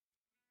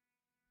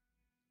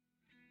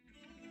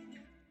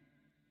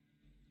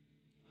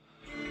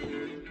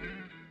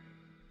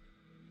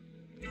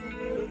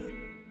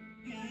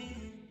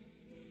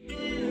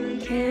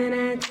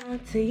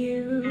talk to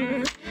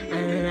you.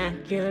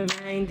 Unlock your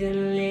mind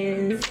and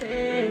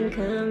listen.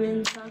 Come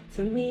and talk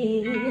to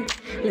me.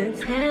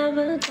 Let's have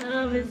a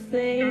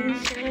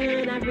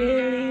conversation. I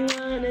really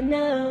wanna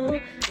know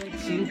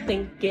what you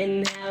think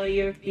and how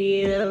you're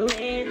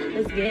feeling.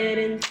 Let's get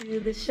into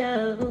the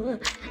show.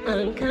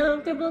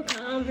 Uncomfortable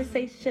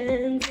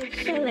conversations with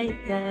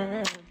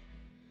Shalaya.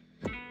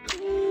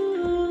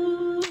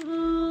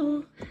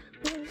 Ooh,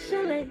 with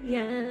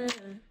Shalaya.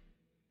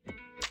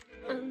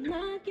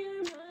 Unlock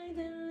your mind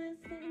and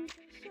listen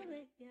to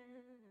Shalaya.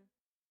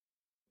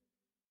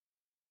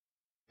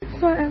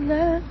 For I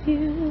love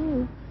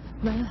you,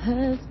 my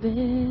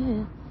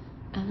husband.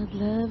 I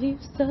love you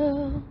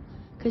so,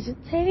 'cause you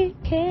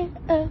take care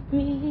of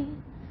me.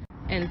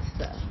 And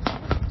stuff.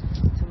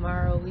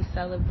 Tomorrow we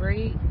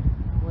celebrate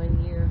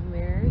 1 year of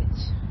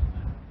marriage.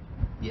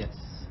 Yes.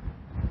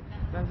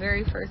 My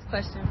very first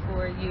question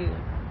for you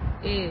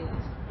is,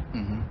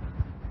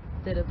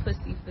 did a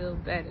pussy feel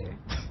better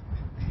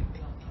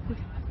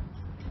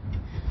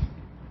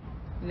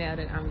now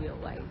that I'm your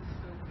wife?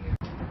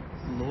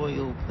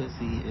 Loyal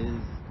pussy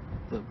is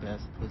the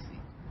best pussy.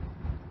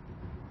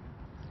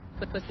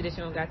 But pussy that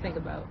you don't gotta think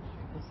about.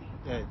 Pussy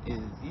that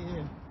is,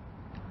 yeah.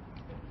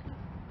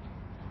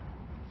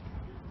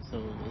 So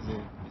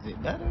is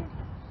it better?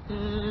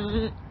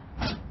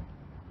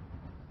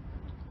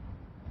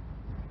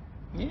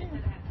 Yeah.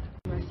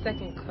 My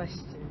second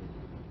question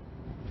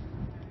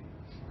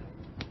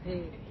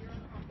is,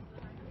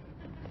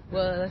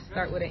 well, let's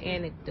start with an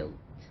anecdote.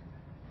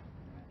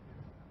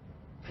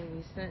 When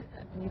you sent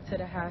me to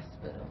the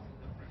hospital,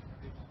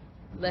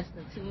 less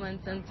than 2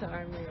 months into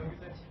our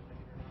marriage,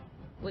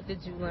 what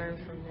did you learn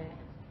from that?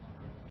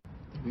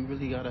 We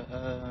really gotta,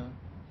 I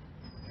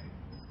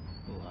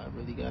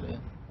really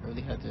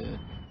had to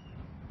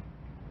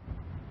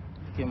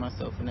get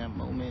myself in that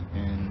moment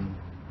and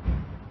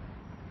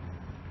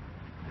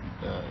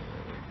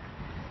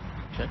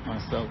check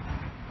myself.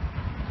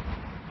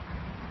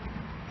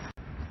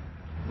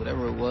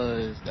 Whatever it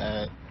was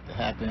that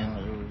happened,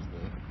 whether it was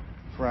the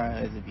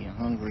fries, or being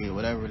hungry, or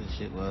whatever the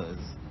shit was,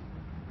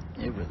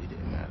 it really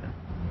didn't matter.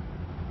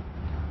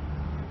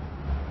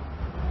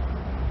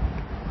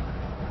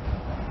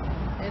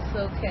 It's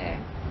okay.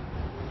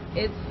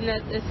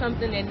 It's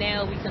something that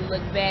now we can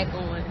look back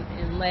on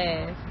and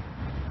laugh.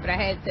 But I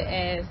had to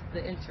ask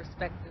the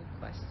introspective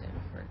question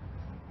first.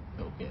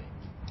 Okay.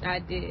 I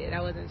did.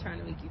 I wasn't trying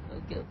to make you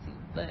feel guilty,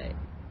 but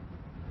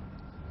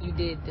you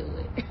did do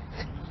it.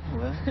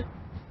 Well.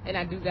 And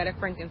I do got a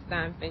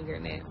Frankenstein finger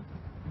now.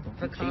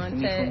 For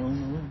context,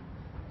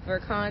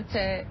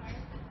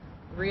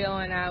 Rio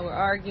and I were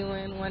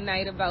arguing one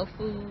night about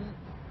food,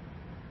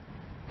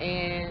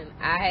 and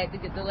I had to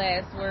get the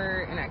last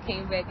word, and I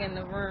came back in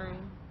the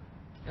room,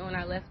 and when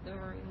I left the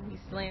room, he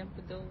slammed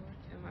the door,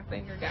 and my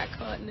finger got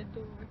caught in the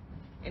door,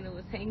 and it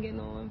was hanging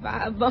on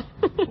by a bone.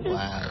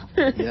 Wow.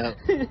 Yep.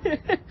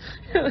 It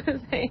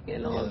was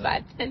hanging on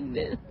by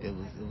tendons. It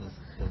was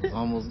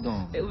almost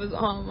gone. It was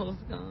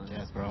almost gone.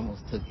 Jasper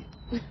almost took it.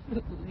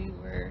 We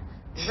were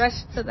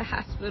rushed to the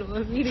hospital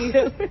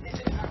immediately.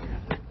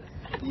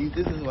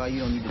 This is why you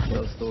don't need to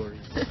tell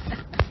stories.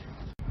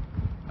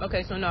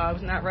 Okay, so no, I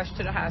was not rushed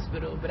to the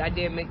hospital, but I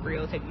did make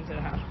Rio take me to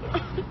the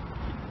hospital.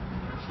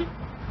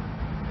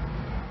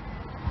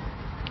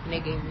 And they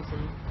gave me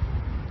some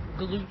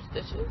glue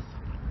stitches.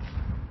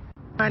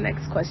 My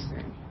next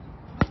question.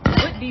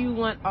 What do you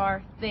want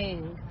our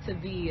thing to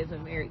be as a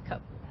married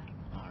couple?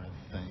 Our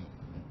thing.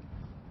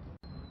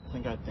 I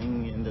think our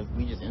thing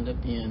we just end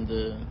up being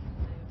the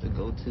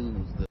go-tos.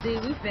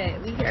 Dude, we fat.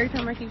 Every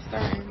time I keep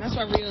starting. That's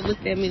why Rio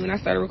looked at me when I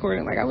started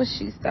recording like, I wish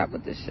she'd stop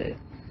with this shit.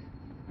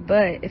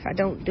 But if I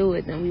don't do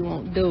it, then we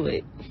won't do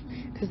it.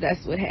 Because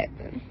that's what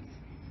happens.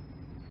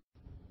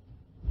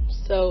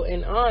 So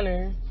in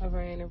honor of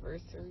our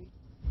anniversary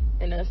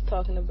and us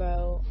talking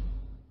about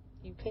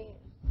you peeing,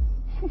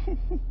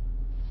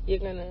 you're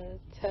going to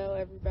tell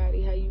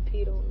everybody how you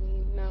peed on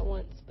me, not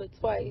once, but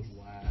twice.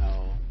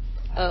 Wow.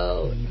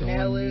 Oh,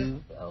 now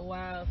it's a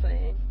wild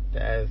thing.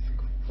 That's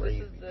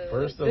crazy.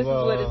 First of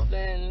all, this is what it's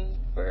been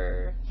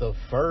for the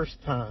first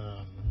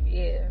time.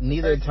 Yeah.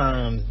 Neither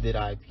times did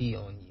I pee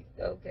on you.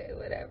 Okay,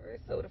 whatever.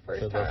 So the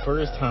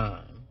first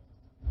time,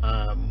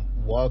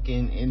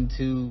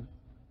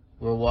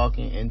 we're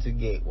walking into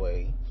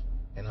Gateway,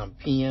 and I'm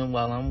peeing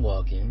while I'm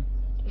walking.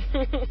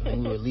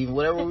 And we were leaving,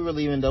 whatever we were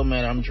leaving, don't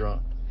matter, I'm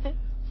drunk.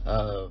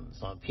 So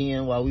I'm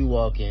peeing while we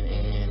walking,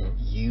 and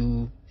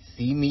you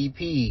see me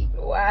pee.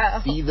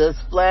 Wow. See the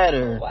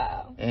splatter.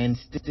 Wow. And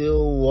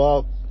still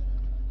walk,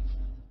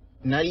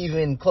 not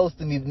even close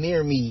to me,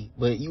 near me,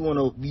 but you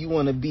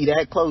wanna be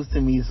that close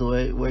to me, so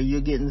where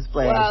you're getting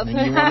splashed, wow.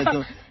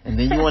 and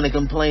then you wanna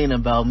complain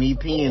about me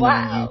peeing wow.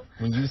 on you.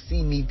 When you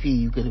see me pee,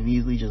 you could have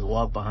easily just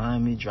walked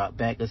behind me, dropped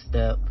back a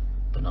step,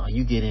 but no,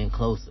 you get in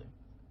closer.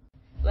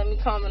 Let me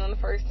comment on the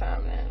first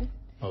time, man.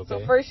 Okay. So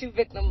first you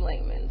victim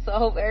blaming, so I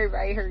hope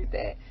everybody heard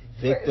that.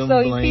 Victim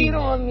so blaming. So you peed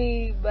on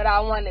me, but I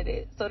wanted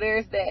it. So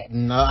there's that.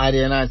 No, I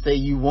did not say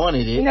you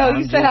wanted it. No,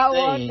 you said I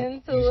walked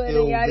into it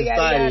and yada,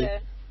 yada,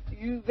 yada.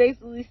 You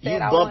basically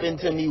said you bump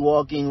into me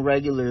walking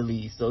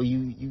regularly, so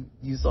you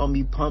saw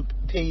me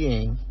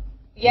peeing.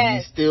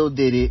 Yes. You still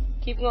did it.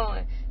 Keep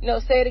going. No,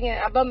 say it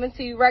again. I bump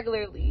into you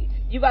regularly.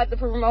 You about to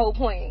prove my whole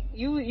point.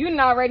 You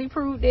already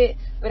proved it,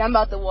 but I'm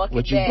about to walk it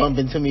back. You bump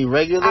into me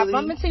regularly? I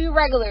bump into you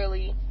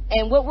regularly.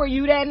 And what were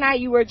you that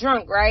night? You were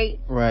drunk, right?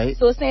 Right.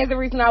 So it stands the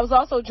reason I was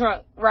also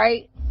drunk,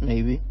 right?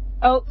 Maybe.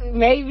 Oh,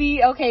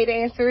 maybe. Okay, the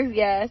answer is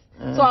yes.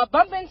 So I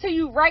bump into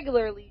you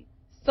regularly,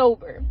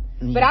 sober.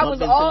 But I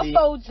was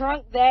also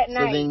drunk that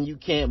night. So then you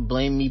can't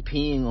blame me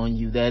peeing on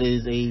you. That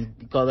is you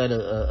call that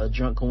a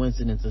drunk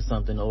coincidence or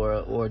something,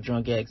 or a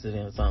drunk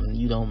accident or something.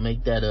 You don't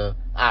make that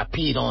I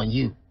peed on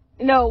you.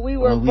 No, we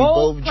were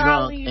both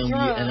drunk and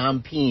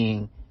I'm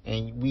peeing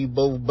and we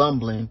both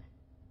bumbling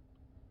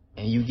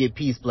and you get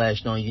pee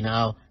splashed on you.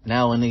 Now a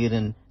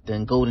nigga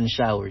then golden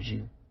showered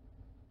you.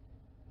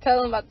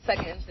 Tell them about the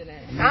second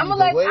incident.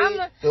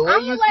 The way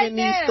you spin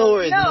these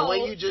stories and the way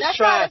you just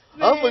try,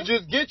 I'm going to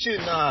just get you.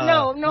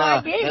 No,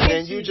 I didn't. And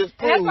then you just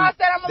prove that's why I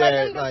said I'm going to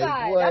let them like,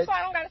 decide. what? That's why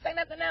I don't got to say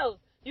nothing else.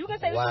 You can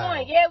say what you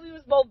want. Yeah, we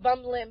was both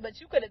bumbling, but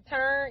you could have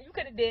turned. You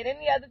could have did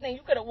any other thing.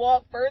 You could have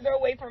walked further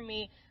away from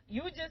me.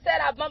 You just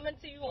said I bump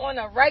into you on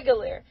a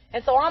regular.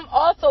 And so I'm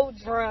also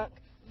drunk.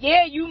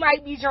 Yeah, you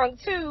might be drunk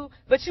too,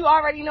 but you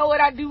already know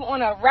what I do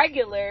on a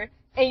regular,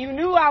 and you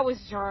knew I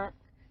was drunk.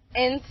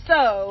 And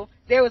so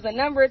there was a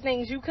number of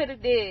things you could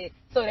have did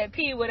so that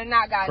P would have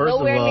not got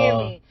nowhere near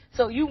me.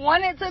 So you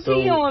wanted to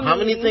pee on me. How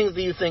many things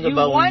do you think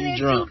about when you're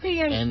drunk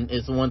and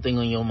it's one thing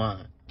on your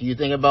mind? Do you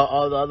think about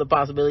all the other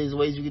possibilities,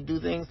 ways you could do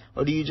things,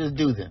 or do you just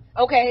do them?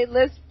 Okay,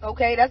 that's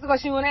the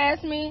question you want to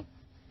ask me?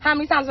 How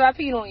many times have I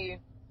peed on you?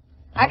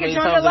 How many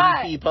times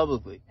have you peed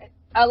publicly?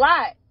 A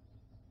lot.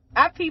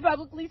 I pee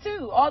publicly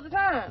too, all the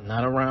time.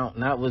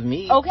 Not with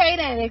me. Okay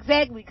then,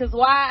 exactly. Because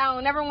why? I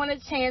don't never want a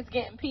chance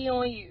getting pee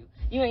on you.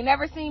 You ain't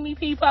never seen me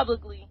pee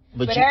publicly.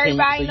 But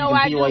everybody know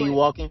I do it. So you can pee while you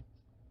walking?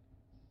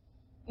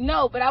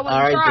 No, but I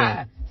wouldn't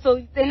try.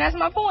 So then that's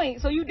my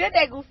point. So you did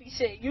that goofy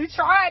shit. You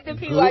tried to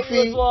pee while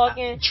you was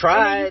walking.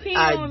 I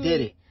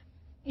did it.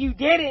 You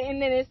did it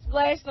and then it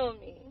splashed on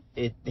me.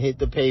 It hit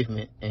the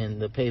pavement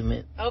and the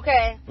pavement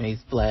made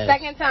splash.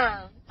 Second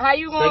time. How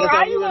you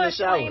gonna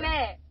explain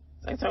that?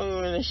 Second time we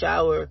were in the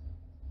shower,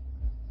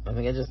 I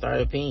think I just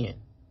started peeing.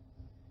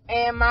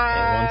 And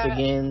once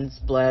again,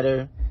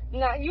 splatter.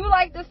 Now, you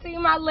like to see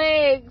my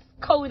legs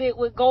coated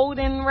with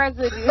golden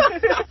residue.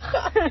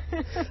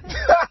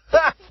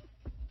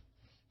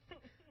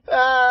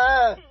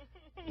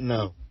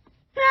 No.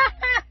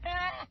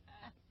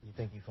 You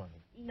think you're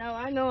funny? No,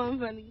 I know I'm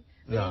funny.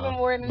 No, even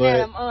more than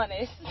that, I'm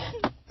honest.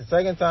 The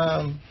second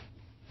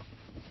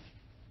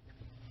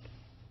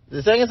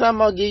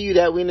time I'll give you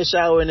that we in the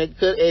shower, and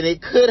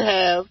it could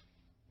have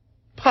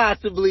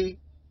possibly,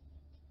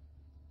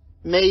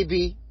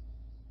 maybe,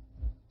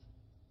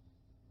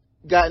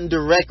 gotten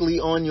directly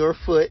on your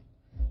foot.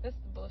 This is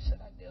the bullshit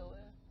I deal with.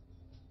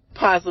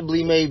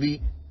 Possibly,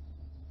 maybe.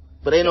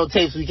 But ain't no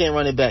tapes, we can't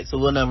run it back, so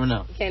we'll never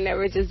know. Can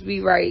never just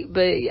be right,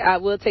 but I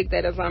will take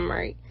that as I'm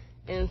right.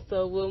 And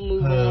so we'll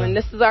move on.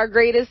 This is our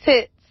greatest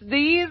hits.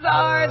 These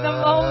are the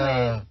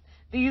moments.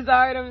 These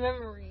are the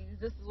memories.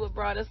 This is what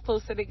brought us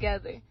closer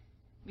together.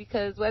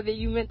 Because whether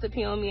you meant to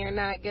pee on me or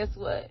not, guess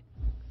what?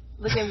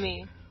 Look at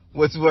me.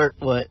 What's work?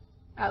 What?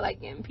 I like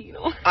getting peed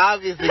on.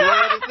 Obviously, you know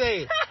what I'm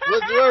saying.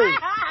 What's worse?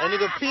 A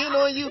nigga peeing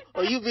on you,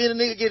 or you being a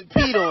nigga getting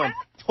peed on?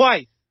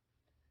 Twice.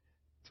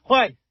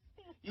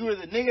 You were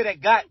the nigga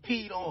that got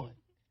peed on.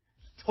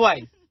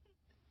 Twice.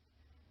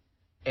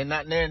 And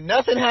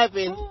nothing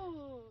happened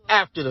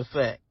after the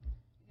fact.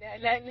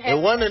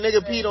 It wasn't a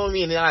nigga peed on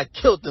me and then I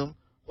killed him,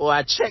 or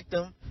I checked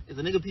him. If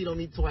a nigga peed on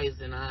me twice,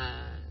 and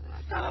I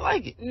kind of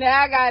like it.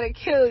 Now I gotta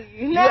kill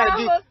you. Now I'm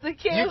supposed to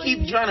kill you. You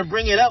keep trying to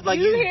bring it up like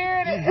you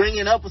bring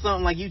it up or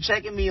something, like you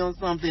checking me on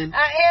something.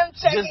 I am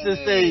checking just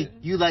to say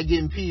you like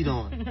getting peed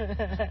on.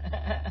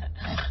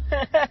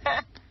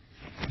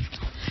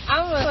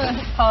 I'm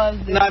gonna pause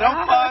this. No,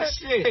 don't pause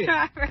shit.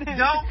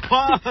 Don't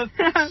pause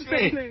shit. I'm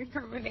gonna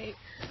incriminate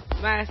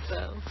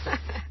myself.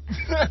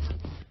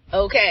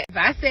 Okay, if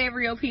I said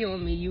real pee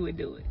on me, you would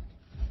do it.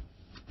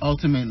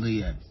 Ultimately,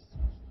 yes.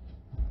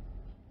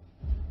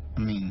 I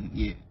mean,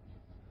 yeah.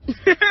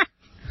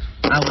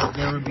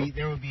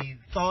 There would be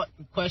thought,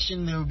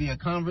 question. There would be a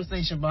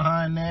conversation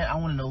behind that. I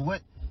want to know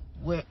what,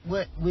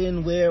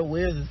 when,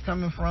 where is this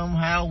coming from?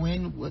 How,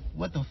 when,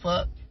 what the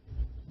fuck?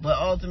 But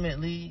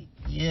ultimately,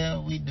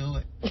 yeah, we do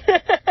it.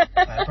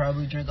 I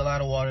probably drink a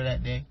lot of water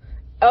that day.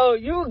 Oh,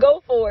 you would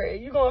go for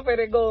it. You going for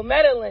the gold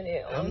medal in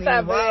it. On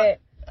top of that.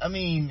 I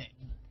mean,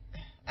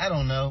 I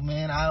don't know,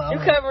 man. You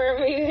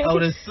covering me? I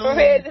would assume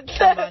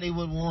somebody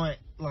would want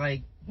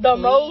like the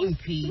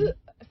most pee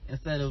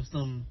instead of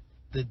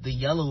the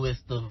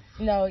yellowest of.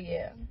 No,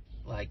 yeah.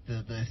 Like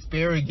the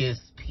asparagus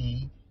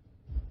pee.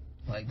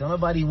 Like, don't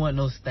nobody want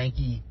no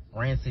stanky,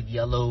 rancid,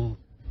 yellow,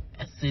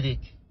 acidic.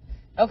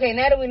 Okay,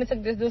 now that we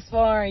took this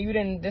far and you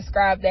didn't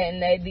describe that in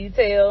that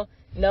detail,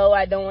 no,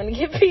 I don't want to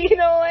get peed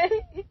on.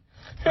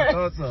 I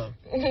thought so.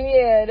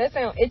 Yeah, that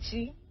sounds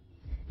itchy.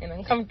 and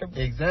uncomfortable.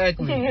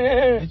 Exactly.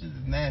 Bitches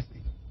is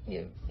nasty.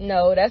 Yeah.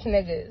 No, that's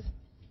niggas.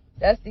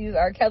 That's these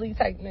R. Kelly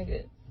type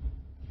niggas.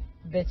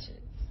 Bitches.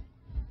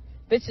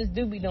 Bitches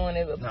do be doing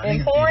it.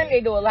 In porn,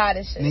 they do a lot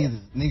of shit.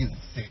 Niggas is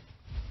sick.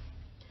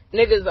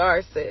 Niggas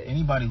are sick.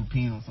 Anybody who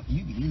peeing on something,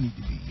 you need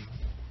to be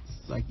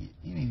psychic.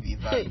 You need to be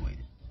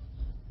evaluated.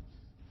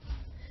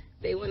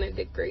 They want to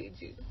degrade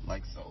you.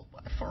 Like, so,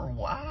 for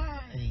why?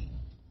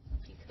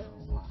 Because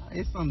why?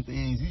 It's some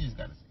things you just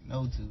gotta say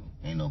no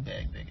to. Ain't no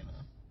bag big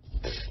enough.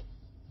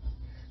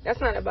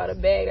 That's not about a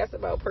bag. That's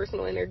about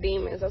personal inner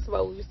demons. That's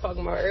about what we was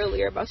talking about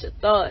earlier, about your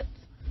thoughts.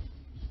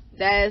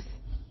 That's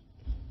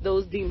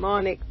those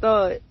demonic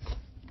thoughts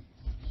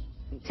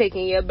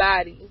taking your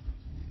body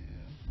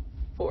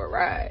for a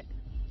ride.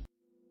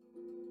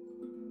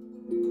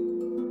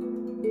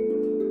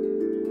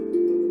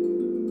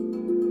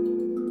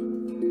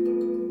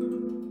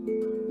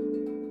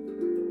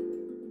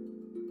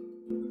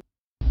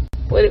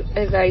 What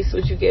advice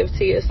would you give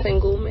to your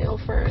single male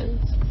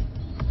friends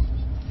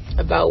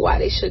about why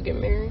they should get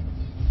married?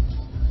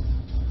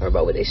 Or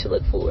about what they should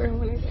look for?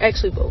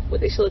 Actually, both.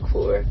 What they should look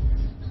for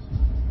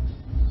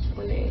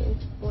when they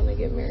want to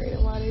get married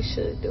and why they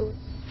should do it.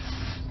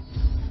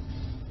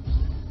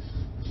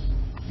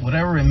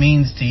 Whatever it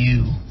means to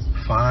you,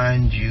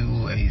 find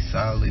you a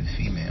solid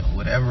female.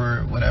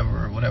 Whatever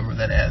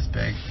that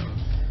aspect of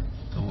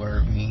the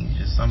word means.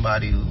 Just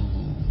somebody who,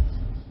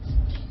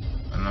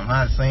 and I'm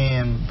not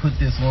saying put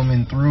this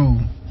woman through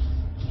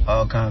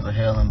all kinds of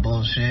hell and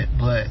bullshit,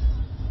 but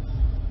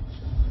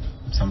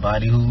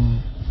somebody who,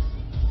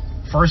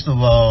 first of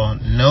all,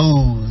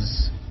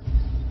 knows,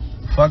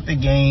 fuck the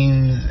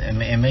games, and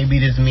maybe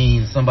this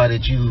means somebody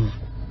that you,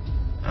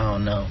 I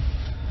don't know,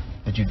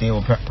 that you deal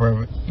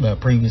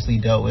with, previously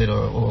dealt with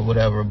or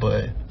whatever,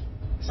 but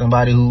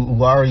somebody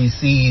who already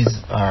sees,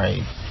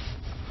 alright,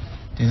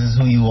 this is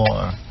who you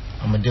are,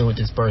 I'm gonna deal with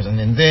this person.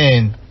 And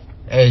then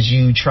as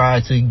you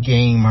try to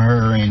game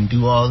her and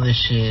do all this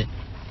shit,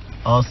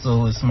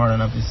 also is smart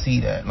enough to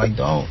see that. Like,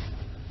 don't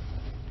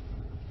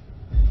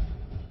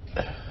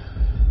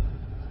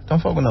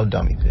fuck with no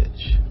dummy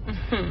bitch.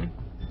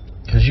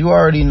 Cause you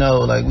already know,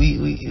 like, we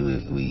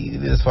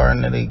this far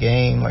into the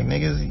game, like,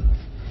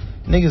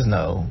 niggas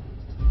know.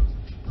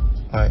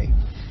 Like,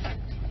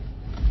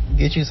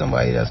 get you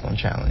somebody that's gonna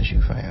challenge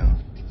you,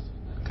 fam.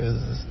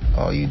 Cause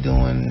all you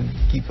doing,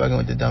 keep fucking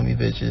with the dummy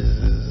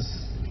bitches,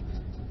 is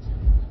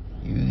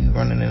you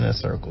running in a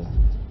circle.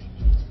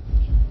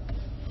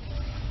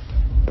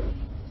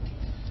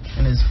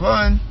 And it's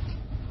fun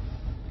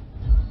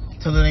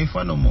till it ain't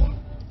fun no more.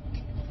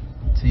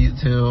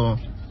 Till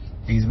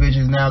these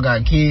bitches now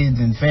got kids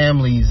and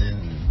families,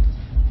 and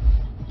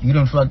you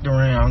done fucked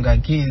around,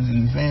 got kids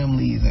and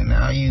families, and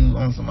now you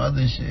on some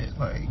other shit.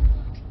 Like,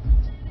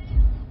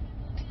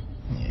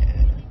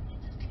 yeah,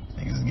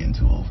 niggas is getting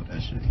too old for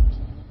that shit.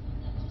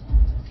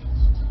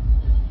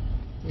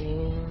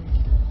 Yeah.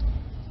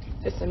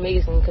 It's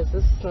amazing because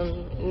there's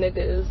some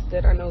niggas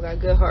that I know got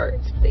good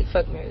hearts. They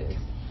fuck niggas.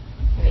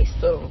 And they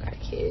still don't got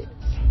kids.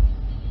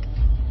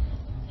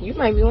 You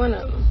might be one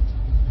of them.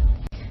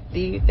 Do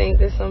you think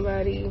that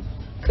somebody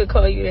could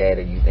call you that,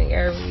 or do you think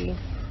every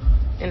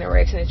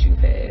interaction that you've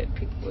had,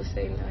 people would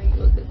say, nah,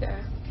 you a good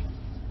guy?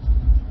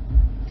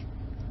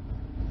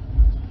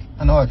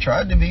 I know I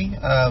tried to be.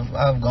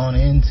 I've gone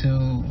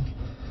into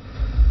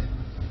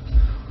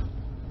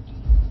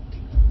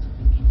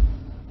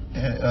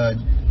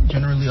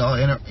generally all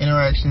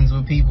interactions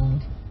with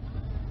people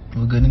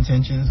with good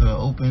intentions, or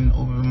open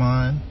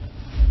mind,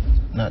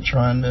 not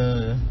trying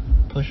to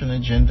push an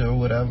agenda or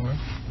whatever.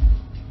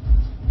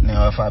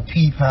 Now, if I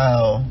peep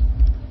how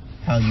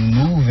you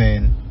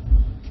moving,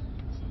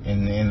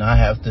 and I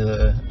have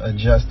to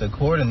adjust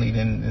accordingly,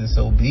 then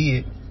so be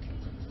it.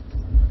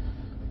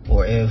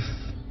 Or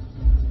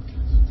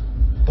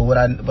but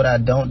what I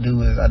don't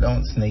do is I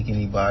don't snake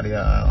anybody.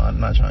 I'm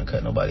not trying to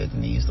cut nobody at the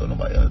knees, throw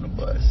nobody under the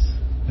bus.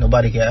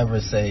 Nobody can ever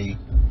say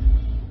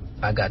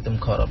I got them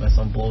caught up in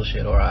some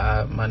bullshit, or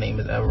my name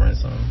is ever in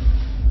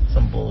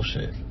some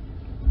bullshit.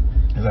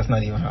 Cause that's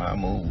not even how I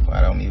move.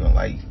 I don't even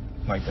like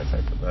that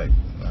type of, like,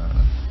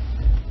 nah.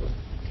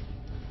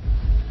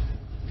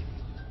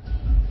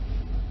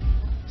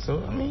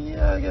 So I mean,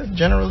 yeah, I guess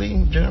generally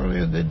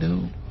a good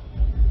dude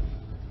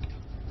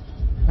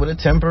with a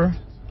temper,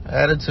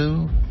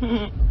 attitude.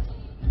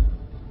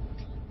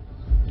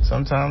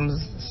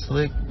 Sometimes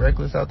slick,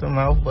 reckless out the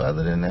mouth, but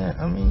other than that,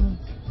 I mean,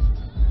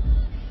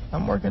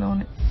 I'm working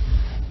on it.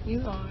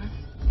 You are.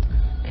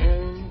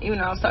 And even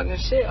though I was talking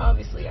shit,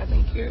 obviously, I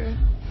think you're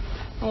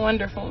a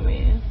wonderful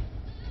man.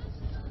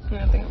 And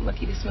I think I'm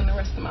lucky to spend the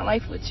rest of my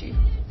life with you.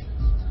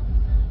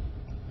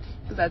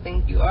 Because I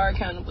think you are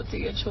accountable to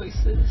your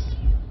choices.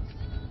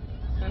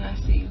 And I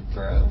see you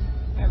grow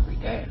every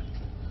day.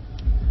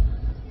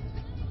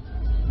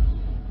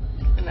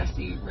 And I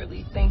see you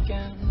really thinking,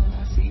 and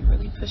I see you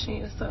really pushing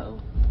yourself.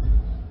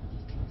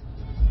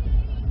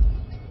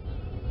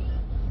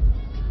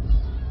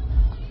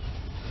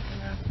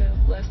 And I feel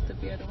blessed to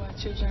be able to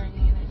watch your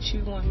journey, and that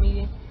you want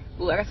me.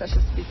 Well, I guess I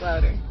should speak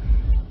louder.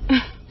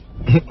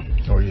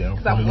 Oh, yeah.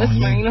 Because I'm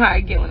whispering. You know how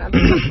I get when I'm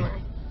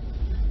whispering.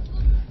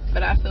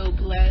 But I feel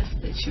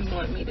blessed that you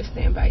want me to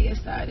stand by your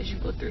side as you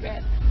go through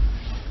that.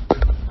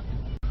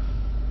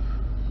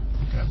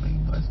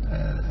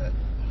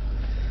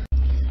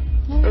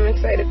 I'm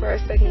excited for our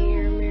 2nd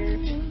year of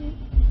marriage.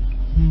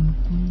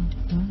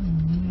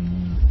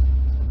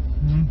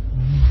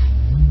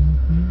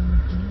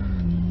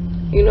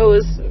 You know,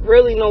 it's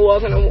really no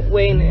walking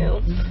away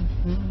now.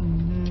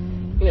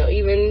 You know,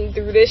 even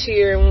through this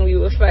year when we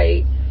would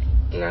fight,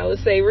 and I would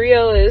say,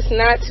 Rio, it's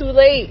not too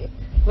late.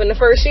 When the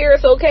first year,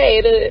 it's okay.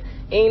 It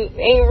ain't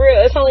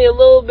real. It's only a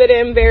little bit of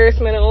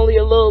embarrassment, and only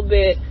a little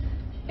bit.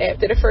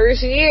 After the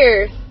first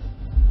year,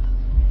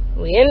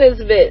 we in this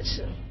bitch.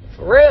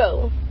 For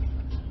real.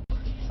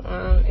 So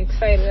I'm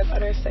excited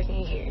about our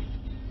 2nd year.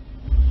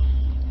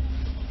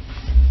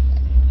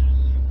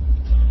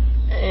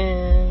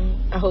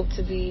 And I hope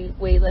to be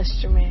way less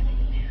dramatic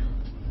now.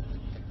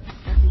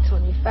 I'll be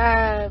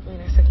 25,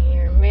 in our 2nd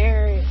year of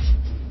marriage.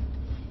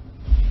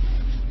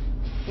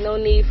 No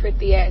need for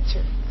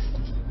theatrics.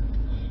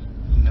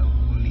 No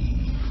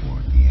need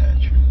for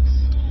theatrics.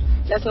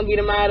 That's going to be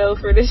the motto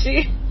for this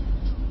year.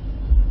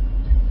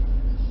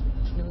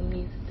 No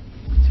need for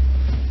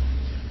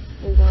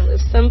theatrics. We're going to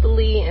live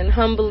simply and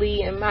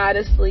humbly and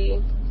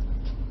modestly.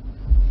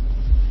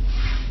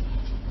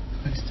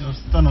 I still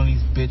stun on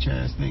these bitch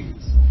ass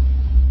niggas.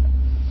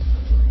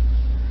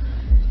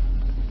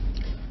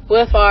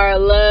 With our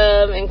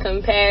love and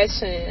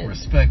compassion.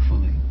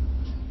 Respectfully.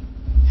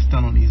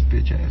 Stun on these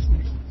bitch ass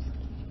niggas.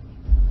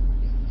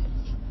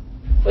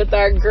 With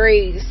our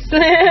grace.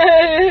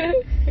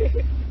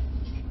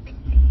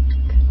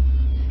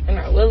 And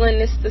our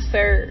willingness to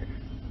serve.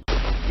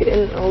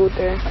 Getting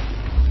older.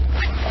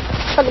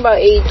 Talk about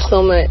age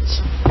so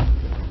much.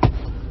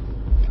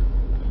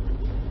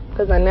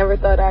 Because I never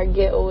thought I'd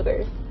get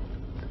older.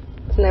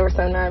 It's never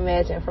something I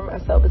imagined for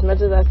myself. As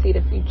much as I see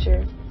the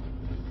future,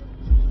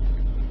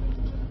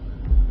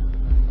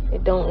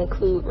 it don't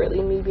include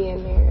really me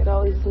being there. It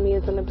always is me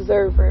as an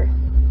observer.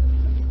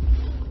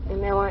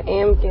 And now I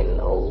am getting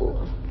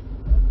old.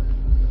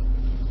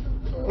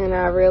 And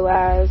I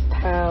realized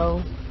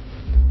how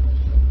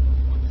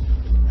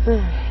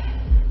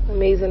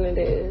amazing it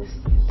is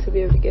to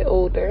be able to get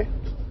older.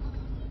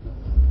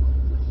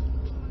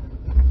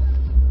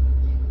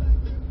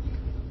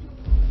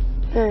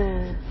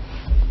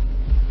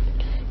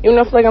 Even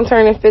though I feel like I'm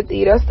turning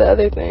 50, that's the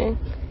other thing.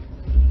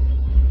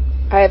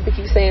 I have to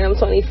keep saying I'm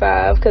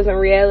 25 because in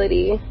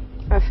reality,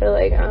 I feel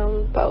like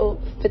I'm about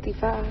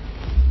 55.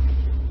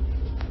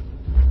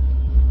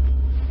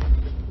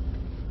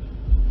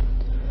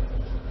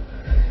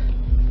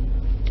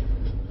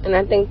 And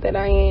I think that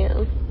I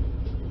am.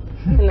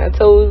 And I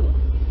told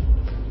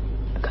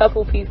a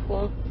couple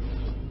people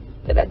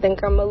that I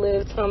think I'm going to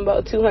live till I'm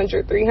about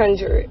 200,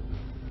 300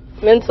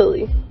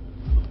 mentally.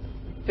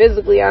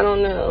 Physically, I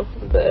don't know,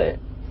 but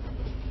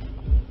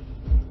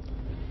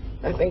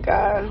I think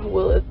I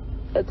will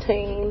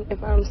attain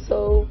if I'm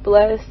so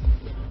blessed.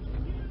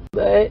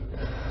 But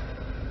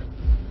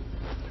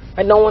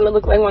I don't want to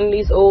look like one of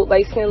these old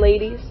light-skinned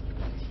ladies.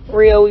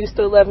 Rio, you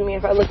still love me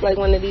if I look like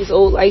one of these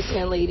old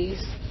light-skinned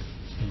ladies.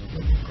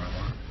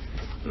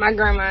 My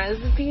grandma is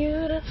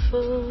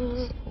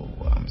beautiful.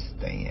 Oh, I'm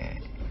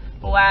staying.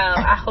 Wow,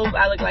 I hope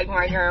I look like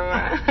my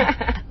grandma.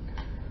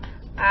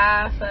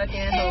 I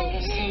fucking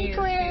hope she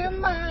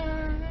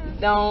grandma.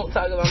 Don't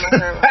talk about my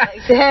grandma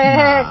like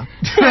that.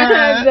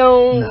 Nah.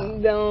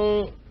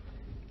 Don't.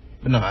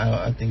 But no,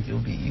 I think you'll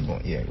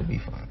be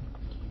fine.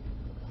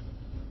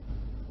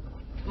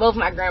 Both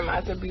my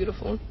grandmas are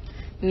beautiful.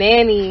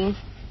 Nanny,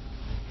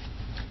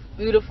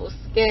 beautiful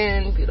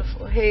skin,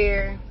 beautiful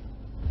hair.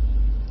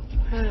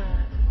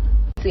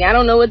 See, I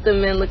don't know what the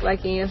men look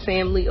like in your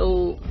family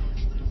old.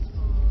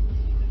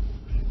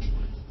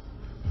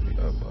 You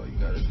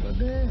got it, my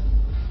dad.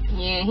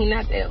 Yeah, he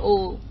not that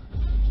old.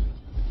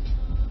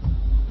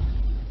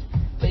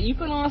 But you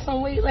put on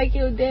some weight like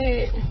your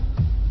dad,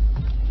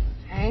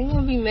 I ain't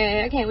gonna be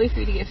mad. I can't wait for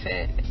you to get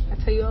fat. I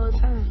tell you all the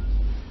time.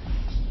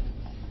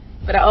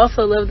 But I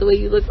also love the way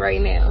you look right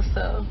now,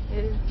 so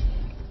yeah.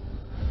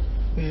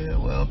 Yeah,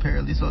 well,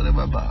 apparently so did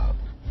my Bob.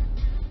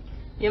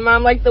 Your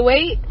mom like the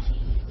weight?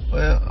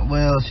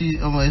 Well, she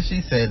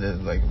said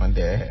that like my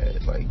dad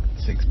had like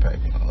 6-pack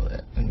and all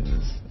that, and it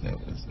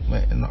was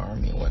in the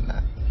army and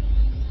whatnot.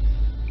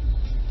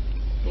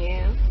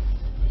 Yeah.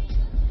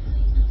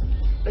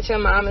 But your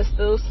mom is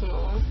still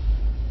small.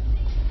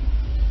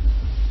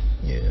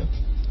 Yeah.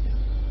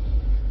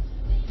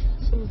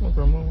 So is my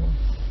grandma.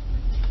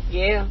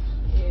 Yeah,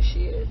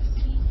 she is.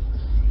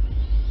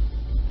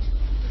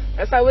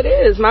 That's how it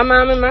is. My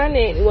mom and my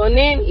nanny. Well,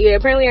 nanny, yeah,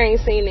 apparently I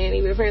ain't seen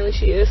nanny, but apparently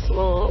she is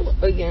small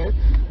again.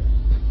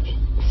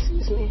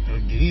 Excuse me.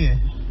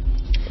 Again?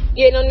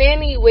 Yeah, no,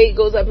 nanny weight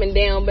goes up and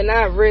down, but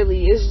not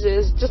really. It's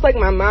just like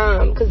my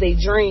mom, because they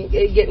drink,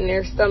 it get in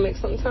their stomach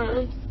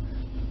sometimes.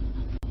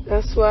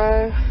 That's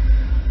why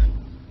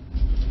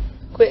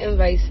quitting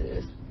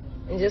vices.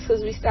 And just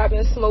because we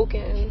stopping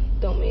smoking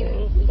don't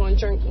mean we're going to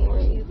drink more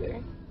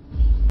either.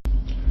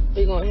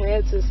 we're going to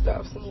have to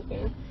stop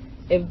smoking.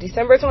 If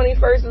December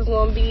 21st is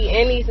going to be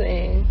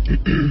anything,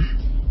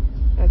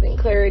 I think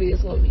clarity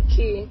is going to be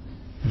key.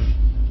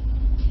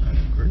 I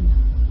agree.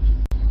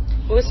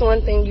 What's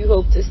one thing you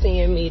hope to see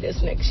in me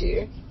this next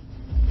year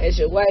as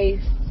your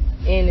wife,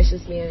 and it's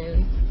just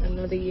being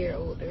another year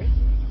older?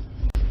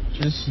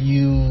 Just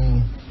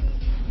you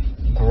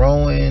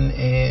growing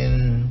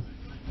in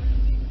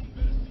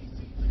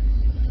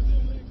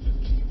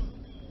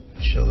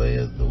Chalet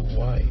as the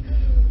wife.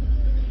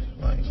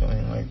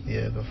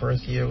 The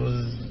first year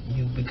was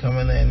you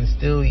becoming that, and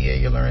still,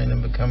 you're learning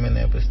and becoming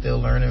that, but still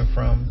learning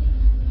from.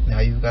 Now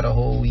you've got a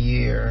whole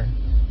year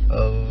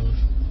of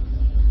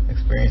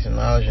experience and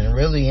knowledge, and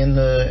really in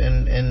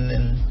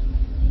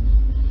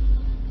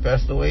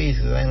best of ways,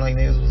 because it ain't like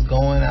niggas was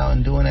going out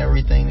and doing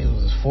everything. It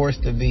was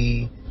forced to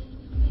be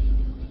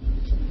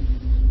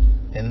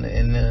in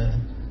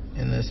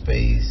the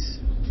space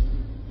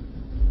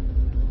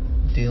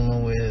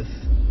dealing with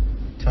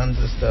tons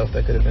of stuff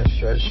that could have been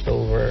stretched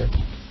over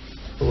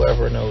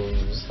whoever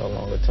knows how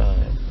long a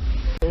time.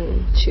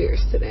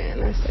 Cheers to that,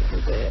 and I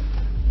second that.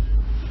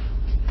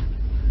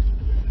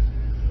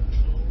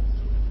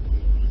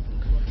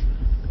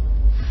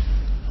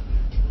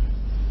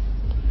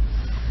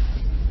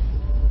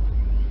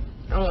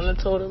 I want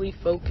to totally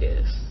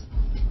focus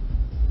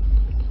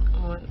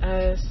on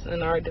us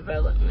and our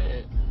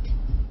development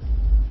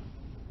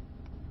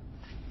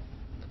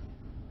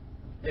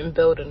and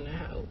building the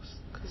house,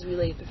 because we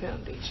laid the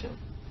foundation.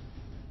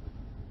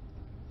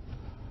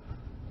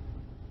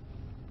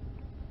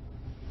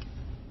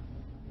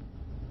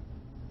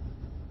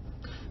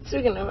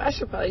 Speaking of, I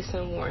should probably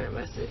send Warren a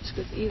message,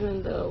 because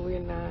even though we're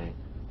not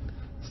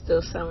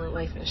still selling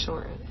life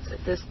insurance at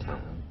this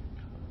time,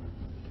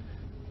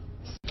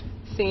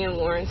 seeing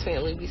Warren's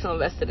family be so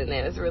invested in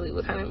that is really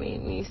what kind of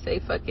made me say,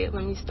 fuck it,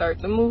 let me start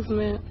the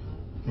movement.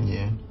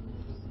 Yeah.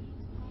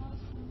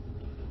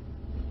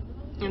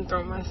 And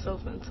throw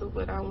myself into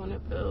what I want to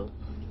build.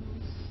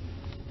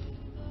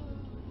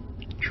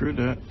 True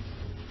that.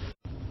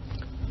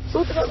 So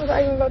what the fuck was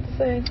I even about to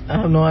say?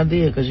 I have no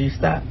idea, because you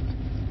stopped.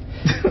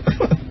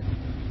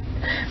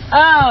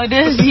 Oh,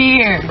 this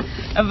year.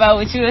 About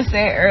what you had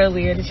said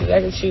earlier, that you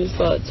actually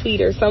saw a tweet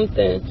or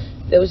something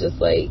that was just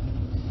like,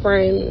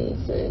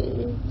 friends,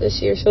 and this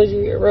year showed you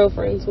who your real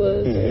friends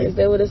was. Mm-hmm. Is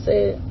that what it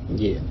said?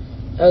 Yeah.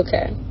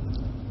 Okay.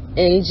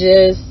 And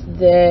just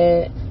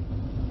that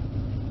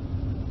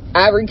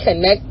I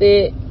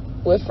reconnected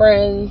with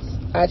friends.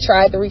 I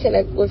tried to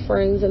reconnect with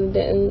friends and it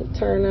didn't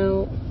turn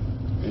out.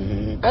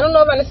 Mm-hmm. I don't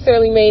know if I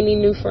necessarily made any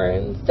new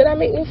friends. Did I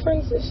make new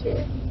friends this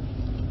year?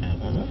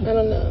 I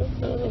don't know.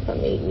 I don't know if I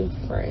made new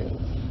friends.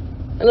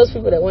 I know it's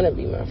people that want to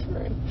be my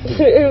friend.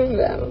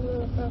 I don't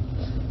know.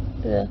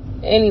 Yeah.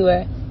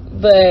 Anyway,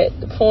 but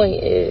the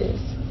point is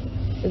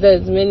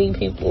that as many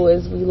people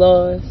as we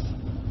lost,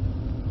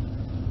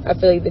 I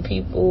feel like the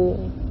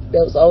people that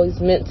was always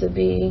meant to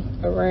be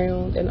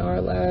around in our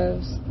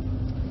lives,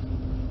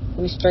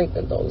 we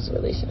strengthened those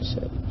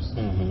relationships.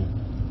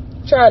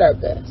 Mm-hmm. Tried our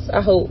best,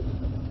 I hope.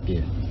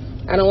 Yeah.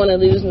 I don't want to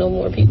lose no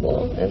more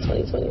people in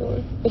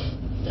 2021.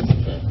 That's a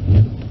fact.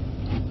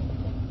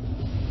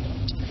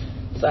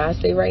 So I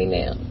say right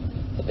now,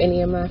 if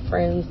any of my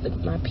friends,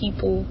 my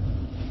people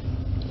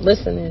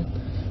listening,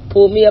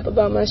 pull me up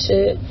about my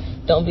shit,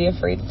 don't be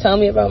afraid to tell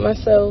me about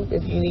myself.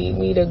 If you need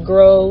me to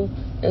grow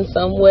in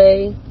some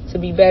way, to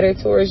be better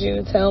towards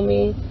you, tell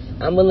me.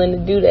 I'm willing to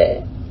do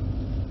that.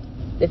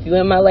 If you're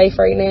in my life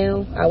right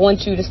now, I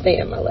want you to stay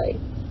in my life.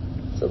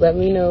 So let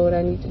me know what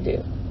I need to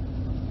do.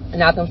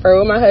 And I'll confer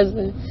with my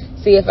husband,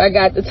 see if I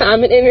got the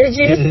time and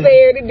energy to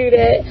spare to do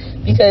that.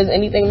 Because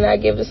anything that I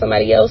give to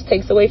somebody else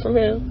takes away from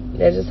him.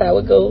 That's just how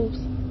it goes.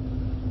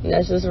 And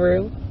that's just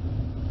real.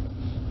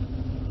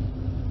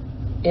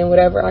 And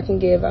whatever I can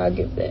give, I'll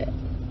give that.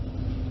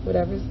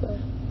 Whatever's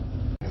left.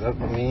 I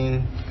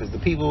mean,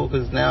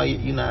 because now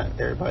you're not,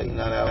 everybody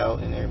not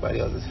out in everybody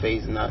else's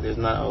face, and there's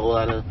not a whole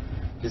lot of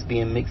just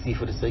being mixy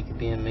for the sake of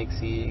being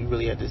mixy. You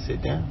really have to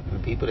sit down. And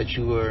the people that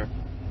you are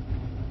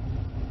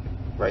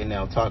right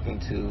now talking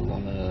to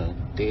on a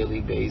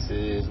daily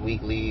basis,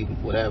 weekly,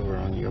 whatever,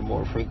 on your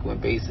more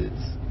frequent basis,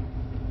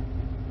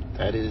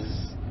 that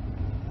is,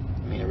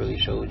 I mean, it really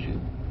showed you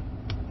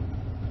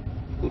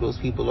who those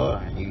people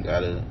are, and you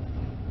gotta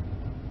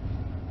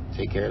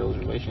take care of those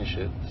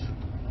relationships.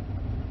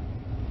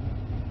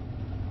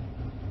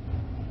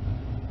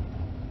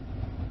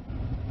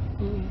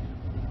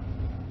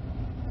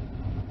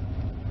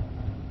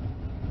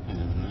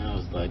 And now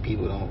it's like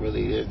people don't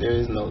really, there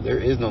is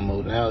no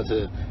mode now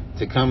to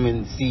come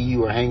and see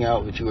you or hang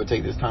out with you or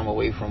take this time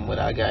away from what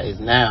I got.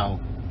 Is now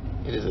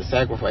it is a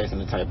sacrifice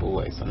in a type of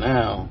way. So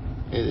now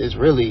it's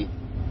really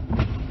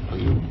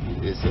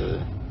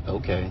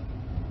okay.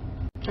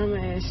 I'm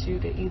gonna ask you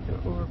the either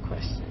or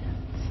questions.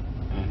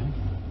 Mm-hmm.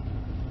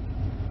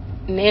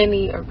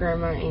 Nanny or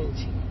Grandma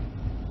Angie?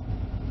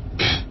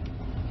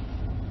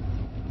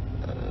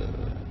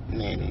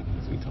 Nanny,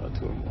 because we talk to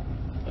her more,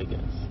 I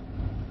guess.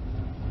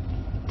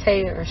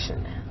 Taya or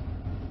Chanel?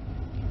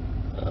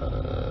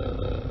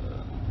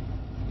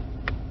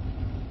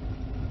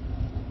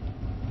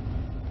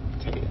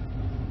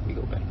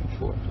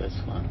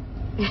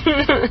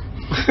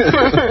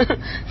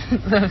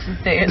 Love to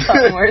stay and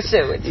talk more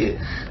shit with you.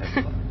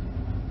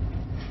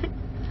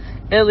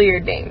 Illy or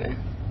Damon?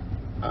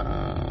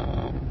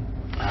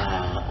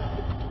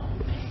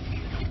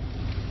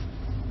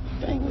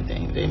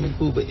 Damon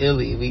cool, but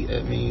Illy,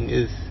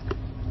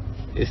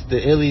 it's the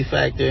Illy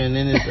factor, and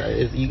then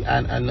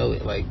I know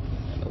it, like,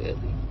 I know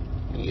Illy.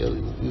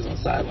 We was on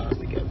sidelines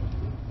together.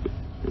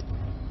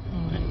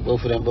 And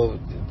both of them,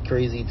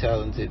 crazy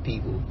talented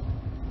people.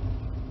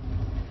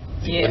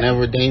 Yeah.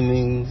 Whenever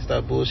Damon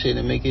stop bullshitting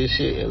and make his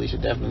shit, Illy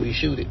should definitely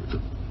shoot it.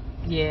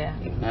 Yeah.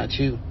 Not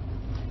you.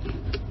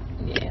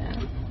 Yeah.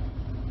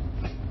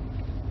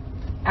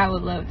 I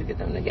would love to get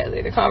them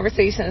together. The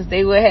conversations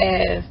they would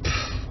have.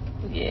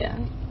 Yeah.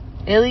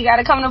 Illy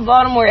gotta come to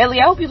Baltimore.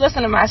 Illy, I hope you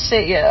listen to my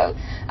shit, yo.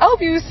 I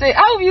hope you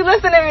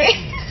listen to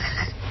me.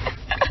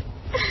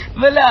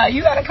 But nah,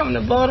 you gotta come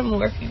to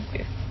Baltimore if you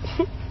do.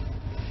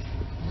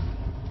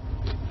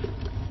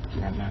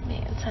 Not my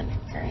man,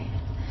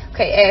 $100,000.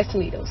 Okay, ask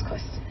me those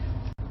questions.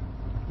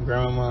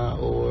 Grandma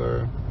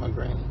or my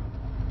granny?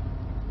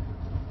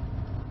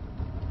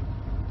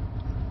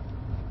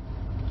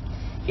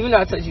 Even though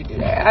I told you to do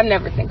that, I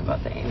never think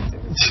about the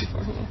answers.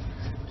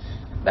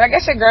 But I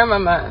guess your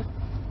grandmama.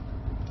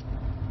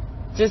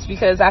 Just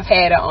because I've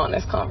had an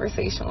honest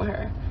conversation with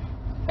her.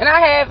 And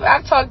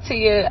I've talked to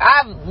you.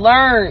 I've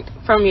learned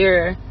from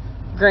your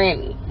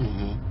granny.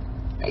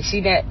 Mm-hmm. Like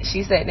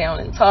she sat down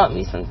and taught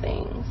me some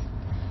things.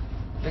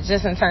 But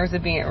just in terms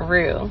of being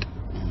real,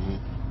 mm-hmm.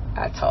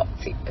 I talk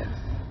to you.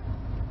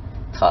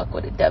 Talk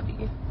with a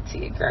W to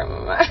your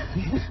grandmama.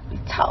 We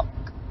talk.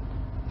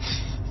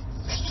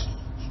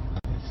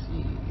 Let's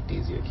see,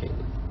 Deezy or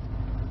Caleb?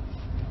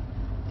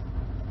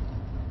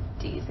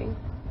 Deezy.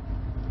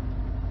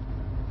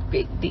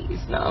 Big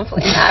D's. No, I'm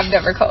playing. I've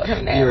never called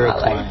him that You're in my a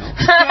life.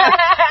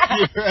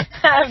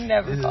 I've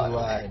never called him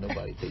that. This is why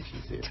nobody takes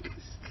you serious.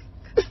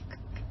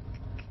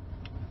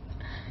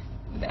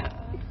 Nah.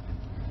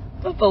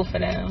 But both of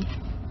them.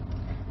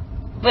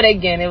 But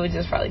again, it would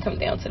just probably come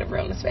down to the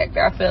realness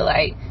factor. I feel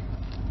like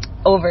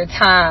over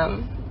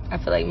time,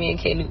 me and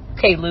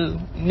K-Lou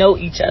know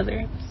each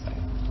other. So.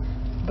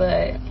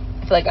 But I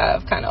feel like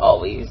I've kind of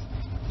always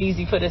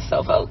Deezy put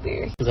himself out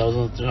there. Because I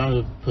was trying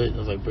to put, I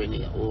was like,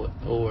 Brittany or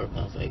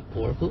I was like,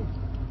 or who?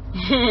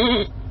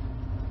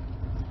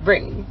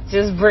 Brittany.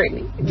 Just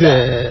Brittany.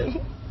 Yeah.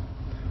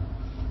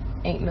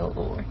 Ain't no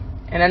or.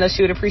 And I know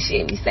she would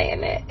appreciate me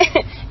saying that.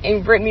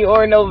 Ain't Brittany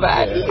or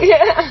nobody.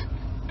 Yeah.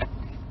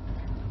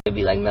 It'd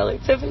be like Mel or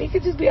Tiffany.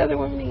 Could just be other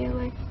women in your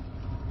life.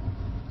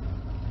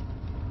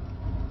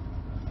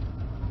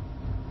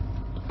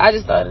 I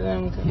just thought of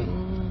them because...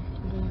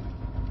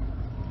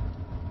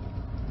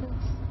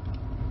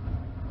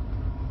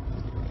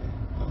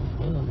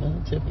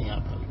 Tiffany,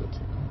 I'll probably go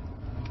Tiffany.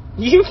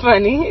 You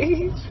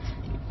funny.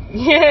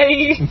 Yeah.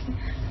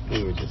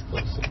 We were just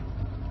closer.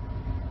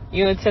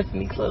 You and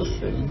Tiffany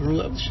closer. We grew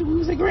up. We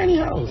was at Granny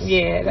house.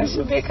 Yeah, that's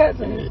your big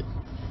cousin. Yeah.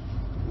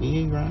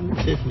 Me and Granny and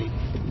Tiffany.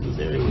 We was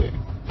everywhere.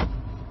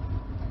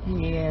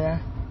 Yeah.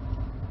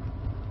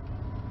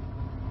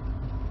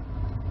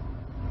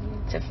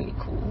 Tiffany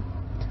cool.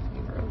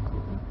 Tiffany real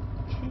cool.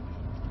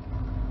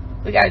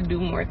 We gotta do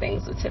more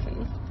things with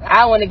Tiffany.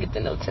 I want to get to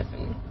know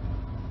Tiffany.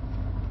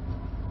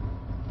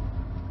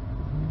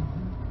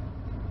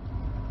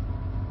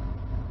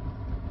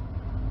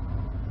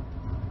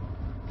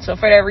 So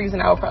for that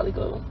reason, I would probably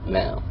go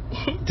Mel.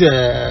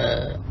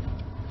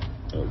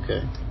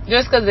 Okay.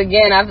 Just because,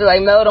 again, I feel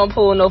like Mel don't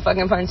pull no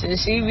fucking punches.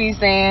 She be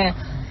saying,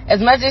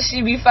 as much as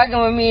she be fucking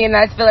with me and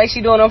I feel like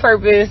she doing it on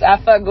purpose, I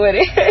fuck with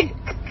it.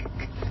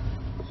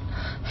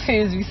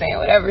 She just be saying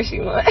whatever she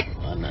want.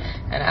 Why not?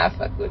 And I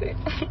fuck with it.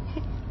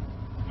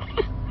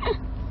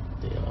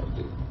 They all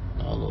do.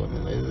 All the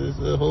women. There's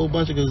a whole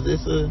bunch of, because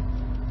there's a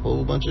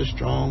whole bunch of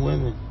strong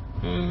women.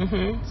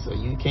 Mm-hmm. So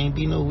you can't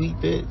be no weak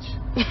bitch.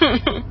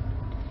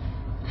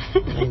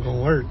 It ain't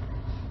gonna work.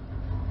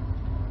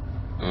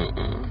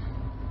 Mm-mm.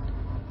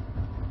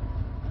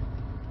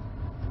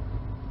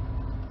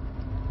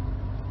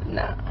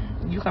 Nah,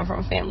 you come from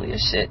a family of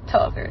shit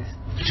talkers.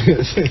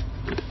 And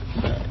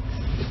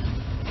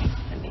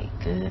they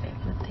good at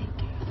what they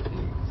do.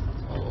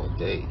 All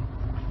day.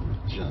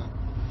 Jump.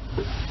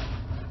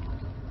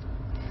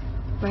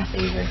 My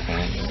favorite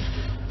family.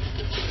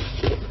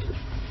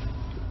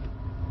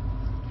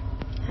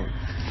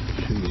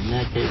 In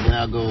that case, then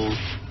I'll go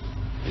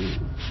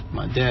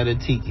my dad or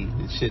Tiki,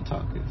 the shit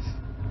talkers.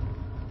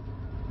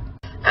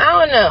 I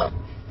don't know.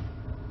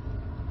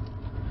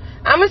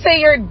 I'm gonna say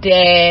your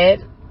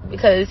dad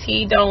because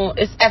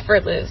it's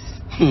effortless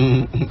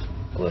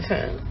with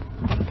him.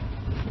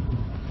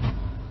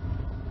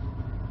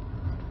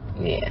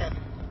 Yeah.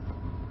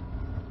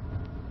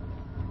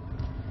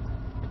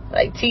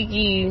 Like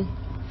Tiki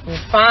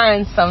will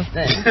find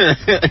something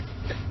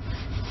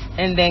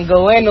and then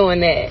go in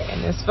on that,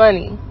 and it's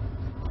funny.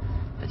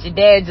 But your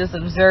dad just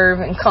observe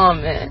and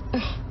comment.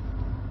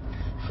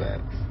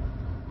 Facts.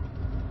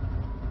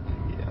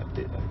 Yeah, I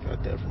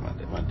got that from my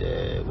dad. My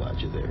dad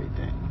watches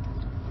everything.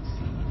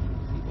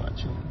 He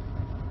watching.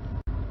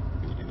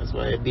 That's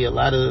why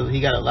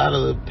he got a lot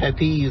of pet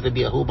peeves. There'd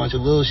be a whole bunch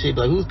of little shit.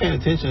 Like, who's paying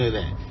attention to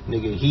that?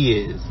 Nigga, he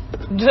is.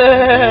 He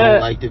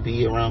don't like to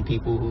be around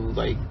people who,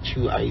 like,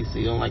 chew ice.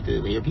 He don't like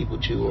to hear people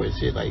chew or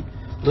shit. Like,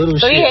 little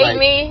so shit. So you hate like,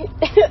 me?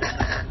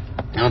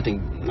 I don't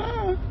think,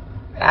 nah.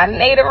 I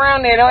ate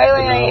around there. Don't act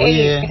like I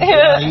ain't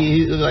yeah.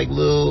 He's like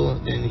little,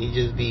 and he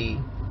just be,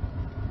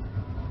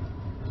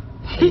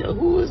 yo,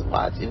 who is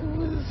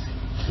watching?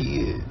 He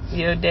is.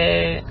 Your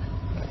dad.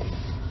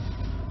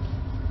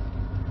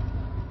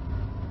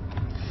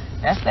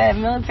 That's that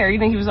military. You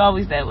think he was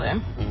always that way?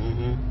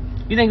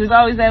 Mm-hmm. You think he was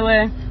always that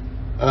way?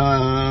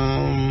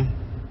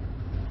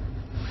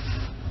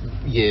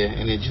 Yeah,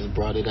 and it just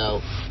brought it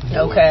out.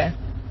 Okay.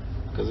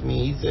 Because, I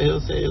mean,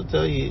 he'll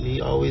tell you he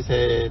always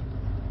had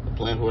a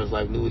plan for his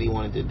life, knew what he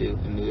wanted to do,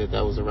 and knew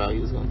that was the route he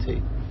was going to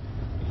take.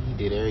 And he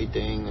did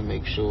everything to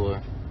make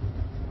sure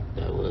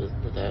that's what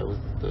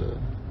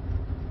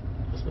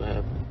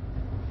happened.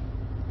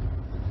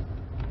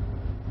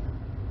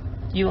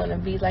 You want to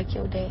be like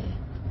your dad?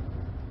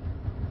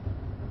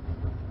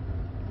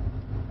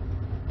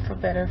 For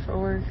better, for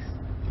worse?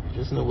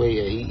 Just in the way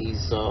that he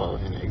saw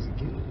and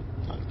executed.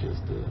 Like,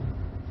 just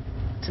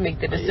to make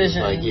the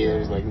decision. It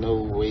was like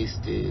no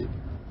wasted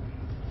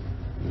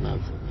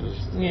nothing. It was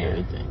just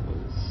everything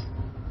was.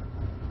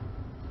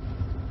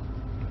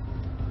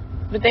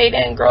 But they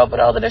didn't grow up with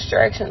all the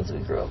distractions we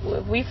grew up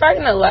with. We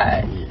fighting a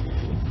lot. Yeah,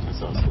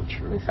 that's also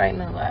true. We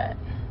fighting a lot.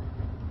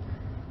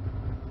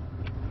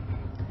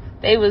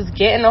 They was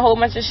getting a whole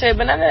bunch of shit,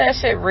 but none of that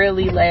shit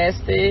really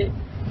lasted.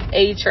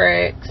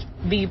 A-tracks,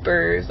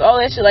 beepers, all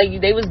that shit. Like,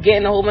 they was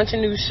getting a whole bunch of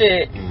new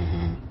shit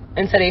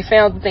until they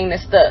found the thing that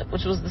stuck,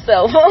 which was the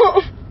cell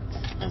phone.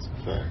 That's a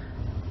fact.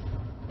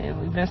 And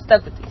we've been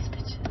stuck with these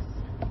bitches.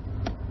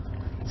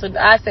 So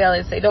I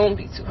always say, don't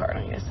be too hard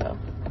on yourself.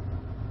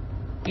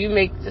 You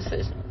make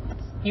decisions.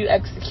 You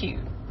execute.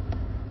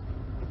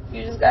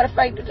 You just gotta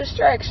fight the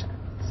distractions.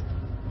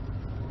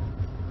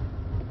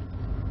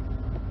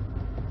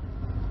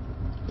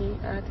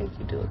 I think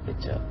you do a good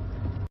job.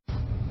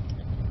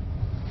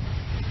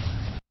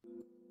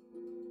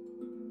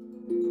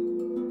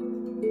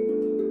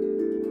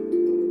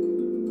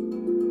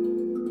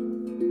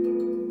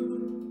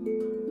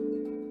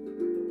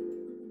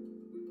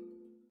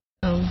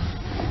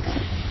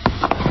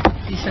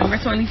 December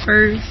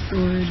 21st,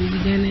 or the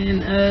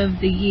beginning of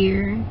the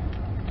year,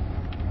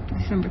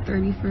 December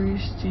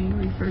 31st,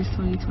 January 1st,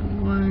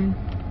 2021,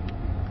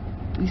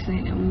 we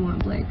saying that we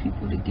want black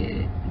people to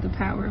get the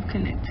power of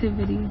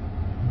connectivity.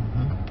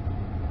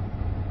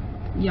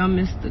 Y'all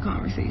missed the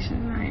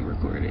conversation. I ain't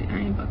recorded. I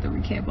ain't about to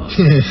recap all of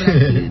it, but I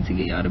needed to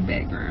get y'all the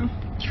background.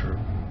 True.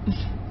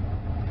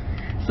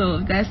 So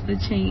if that's the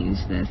change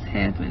that's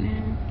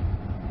happening,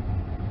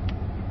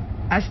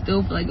 I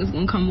still feel like it's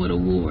going to come with a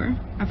war.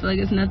 I feel like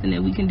it's nothing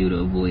that we can do to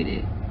avoid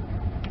it.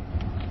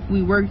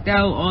 We worked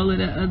out all of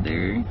the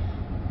other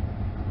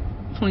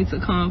points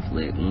of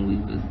conflict when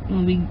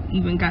we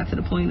even got to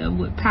the point of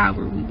what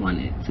power we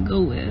wanted to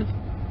go with.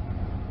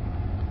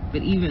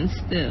 But even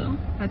still,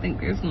 I think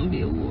there's going to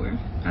be a war.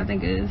 I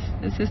think as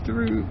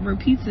history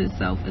repeats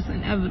itself, it's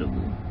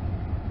inevitable.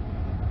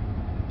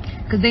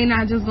 Because they're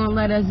not just going to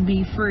let us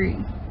be free.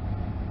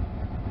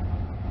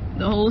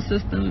 The whole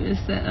system is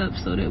set up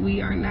so that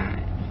we are not.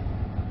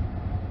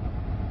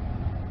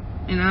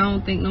 And I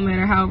don't think no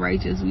matter how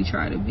righteous we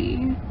try to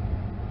be,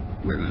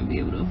 we're going to be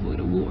able to avoid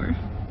a war.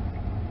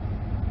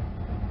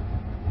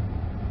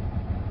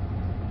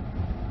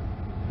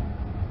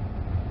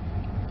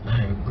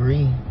 I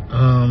agree.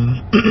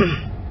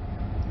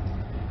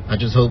 I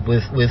just hope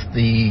with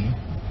the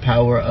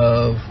power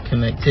of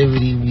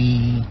connectivity,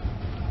 we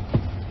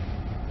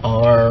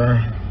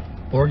are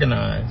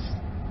organized.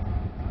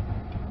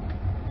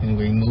 And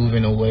we're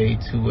moving away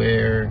to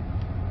where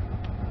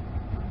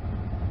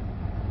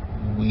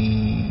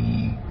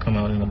we come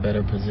out in a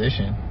better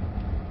position.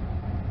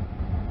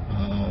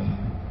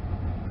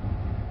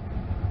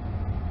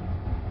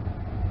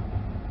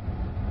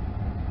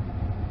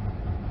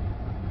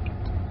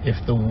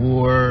 If the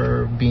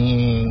war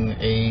being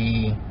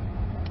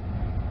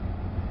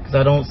because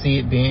I don't see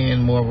it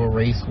being more of a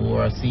race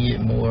war, I see it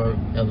more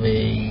of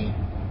a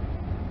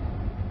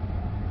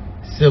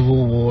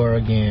civil war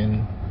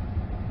again,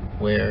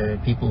 where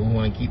people who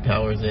want to keep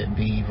powers at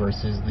be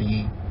versus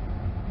the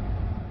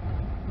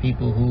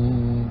people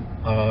who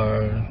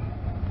are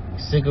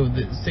sick of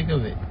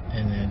it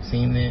and have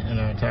seen it and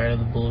are tired of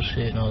the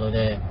bullshit and all of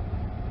that.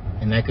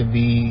 And that could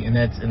be, and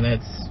that's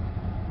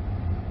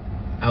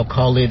I'll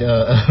call it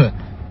the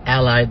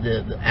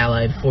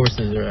allied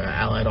forces or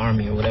allied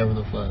army or whatever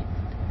the fuck.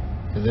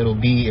 Because it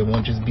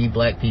won't just be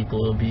black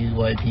people, it'll be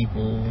white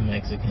people,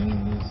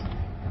 Mexicans,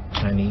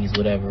 Chinese,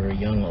 whatever,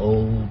 young,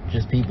 old,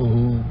 just people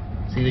who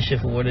see the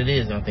shit for what it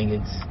is. I think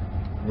it's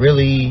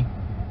really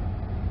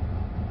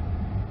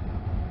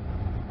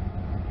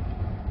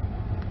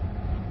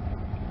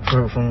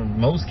for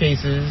most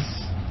cases,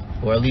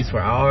 or at least for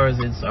ours,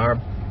 it's our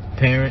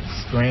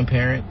parents,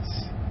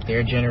 grandparents,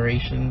 their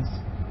generations.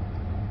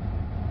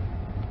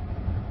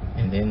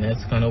 And then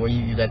that's kind of where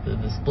you got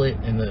the split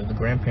in the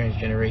grandparents'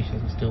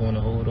 generations who still want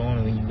to hold on,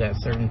 and then you got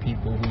certain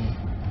people who,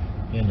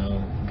 you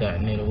know,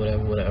 gotten it or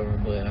whatever.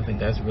 But I think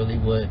that's really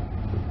what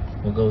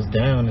goes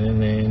down,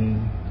 and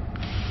then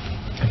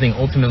I think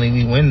ultimately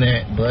we win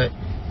that. But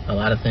a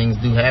lot of things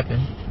do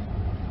happen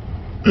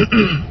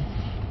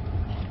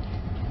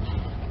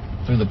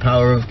through the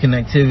power of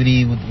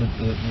connectivity with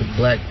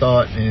Black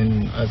thought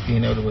and us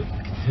being able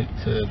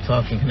to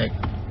talk and connect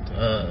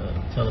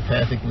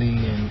telepathically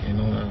and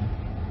on a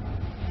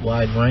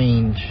wide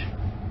range.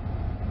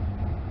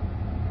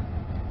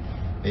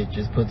 It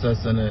just puts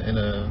us in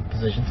a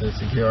position to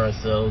secure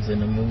ourselves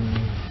and to move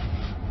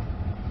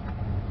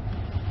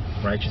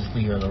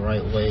righteously or the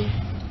right way,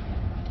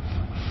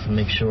 to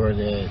make sure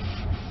that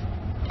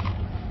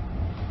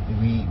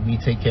we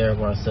take care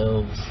of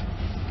ourselves,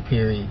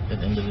 period, at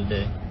the end of the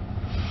day.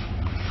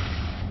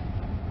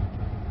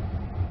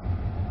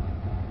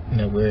 You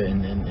know, we're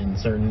in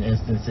certain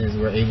instances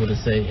we're able to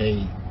say,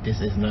 hey,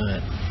 this is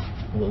not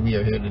what we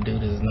are here to do.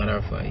 This is not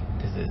our fight.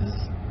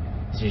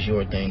 It's just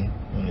your thing.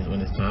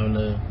 When it's time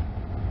to,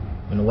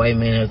 when the white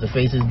man has to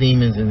face his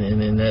demons and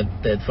then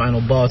that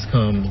final boss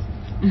comes.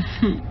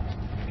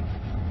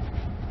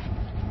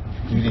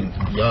 we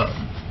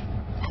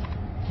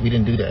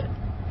didn't do that.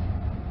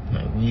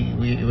 Like,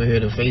 we're here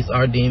to face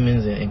our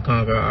demons and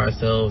conquer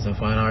ourselves and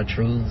find our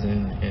truths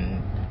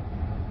and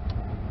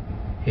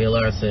heal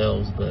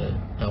ourselves. But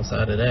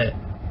outside of that,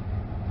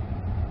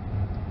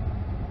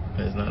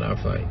 it's not our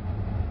fight.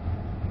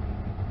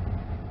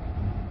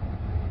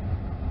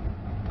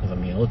 Because I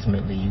mean,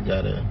 ultimately,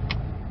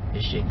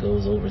 this shit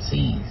goes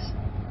overseas.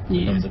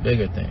 It becomes a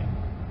bigger thing.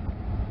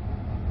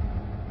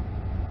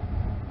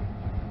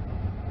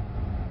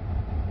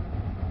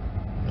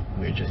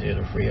 We're just here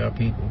to free our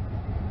people.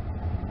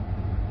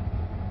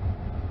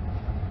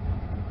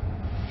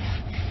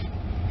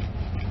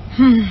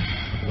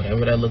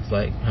 Whatever that looks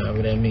like,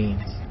 however that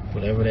means,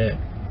 whatever that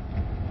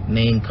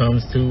name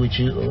comes to with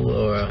you,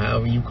 or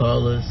however you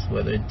call us,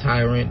 whether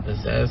tyrant,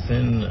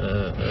 assassin,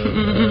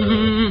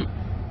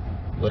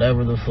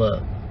 whatever the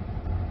fuck.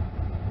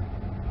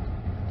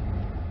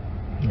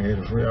 We're here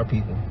to free our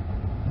people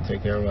and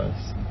take care of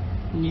us.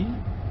 Yeah.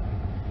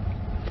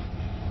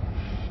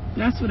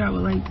 That's what I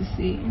would like to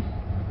see.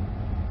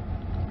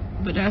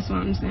 But that's what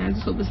I'm saying. I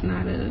just hope it's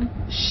not a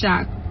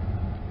shock.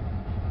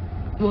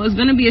 Well, it's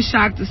going to be a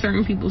shock to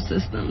certain people's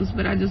systems,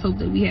 but I just hope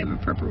that we have a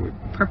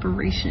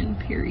preparation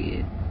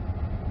period.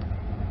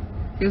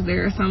 Because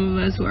there are some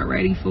of us who are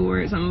ready for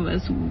it, some of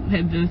us who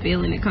have been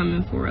feeling it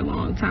coming for a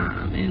long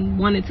time and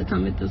wanted to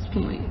come at this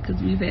point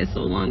because we've had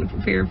so long to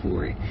prepare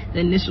for it.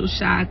 The initial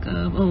shock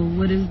of, oh,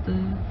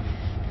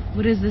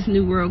 what is this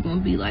new world going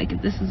to be like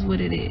if this is what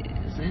it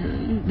is?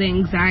 And the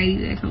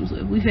anxiety that comes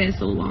with it. We've had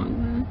so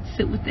long to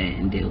sit with that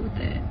and deal with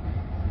that.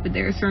 But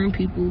there are certain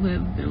people who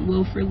have been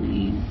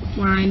willfully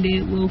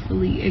blinded,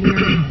 willfully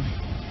ignorant,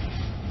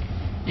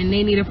 and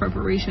they need a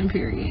preparation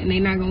period. And they're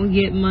not going to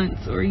get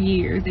months or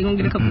years. They're going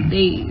to get a couple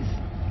days.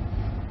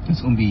 It's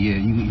going to be, you're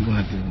going to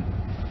have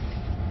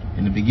to,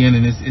 in the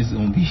beginning, it's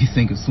going to be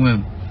sink or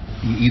swim.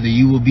 Either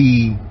you will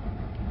be,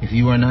 if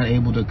you are not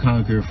able to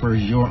conquer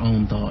first your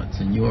own thoughts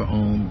and your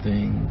own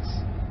things,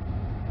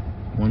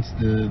 once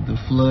the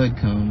flood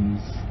comes,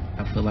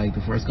 I feel like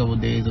the first couple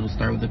of days it'll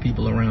start with the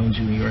people around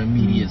you in your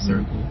immediate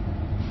circle.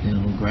 Then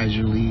it'll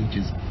gradually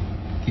just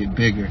get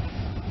bigger.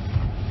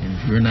 And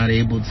if you're not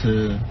able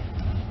to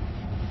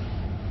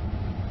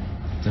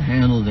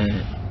handle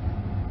that,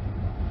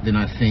 then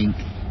I think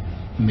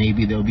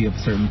maybe there'll be a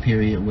certain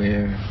period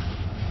where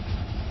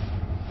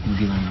you'll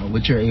be like,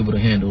 what you're able to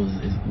handle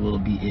will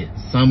be it.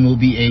 Some will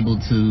be able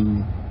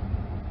to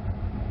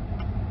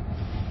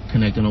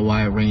connect on a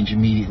wide range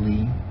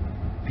immediately,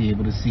 be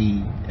able to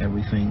see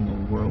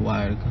everything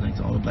worldwide, connect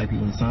to all the black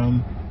people. And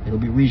some, it'll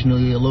be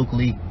regionally or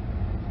locally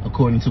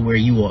according to where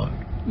you are.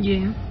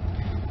 Yeah.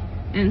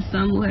 And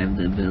some will have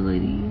the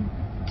ability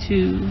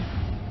to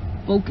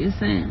focus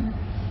in.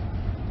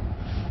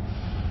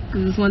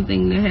 Because it's one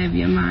thing to have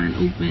your mind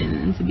open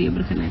and to be able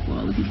to connect with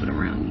all the people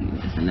around you.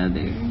 It's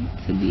another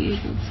to be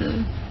able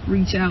to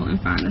reach out and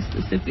find a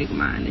specific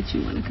mind that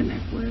you want to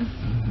connect with.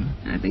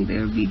 And I think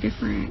there will be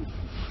different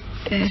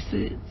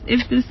facets.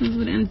 If this is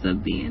what it ends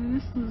up being,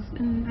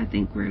 and I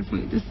think we're at a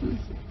point,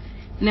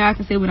 now I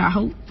can say what I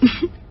hope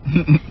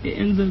it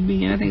ends up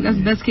being. I think that's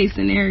the best case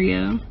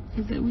scenario,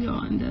 is that we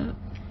all end up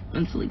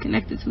mentally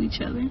connected to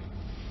each other.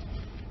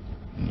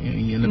 Yeah,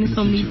 you end up and there's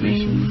so many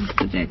things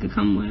that could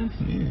come with.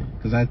 Yeah,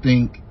 because I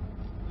think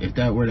if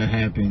that were to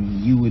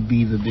happen, you would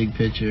be the big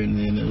picture, and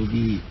then it would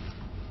be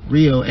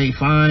real. Hey,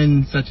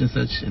 find such and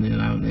such, and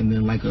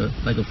then like a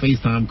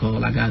FaceTime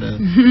call. I gotta.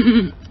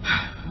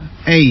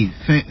 Hey,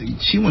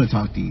 she want to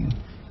talk to you.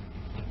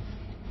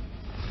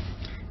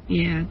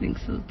 Yeah, I think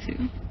so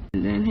too.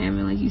 And then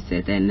having, like you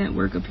said, that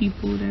network of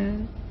people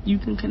that you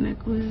can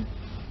connect with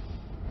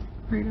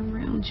right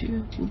around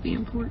you will be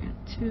important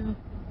too.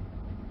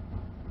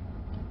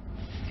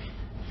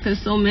 Because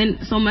so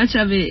much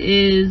of it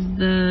is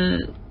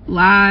the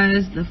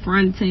lies, the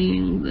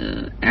fronting,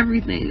 the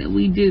everything that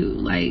we do.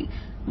 Like,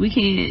 We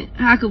can't.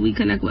 How could we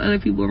connect with other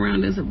people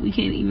around us if we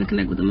can't even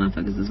connect with the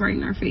motherfuckers that's right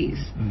in our face?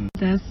 Mm-hmm.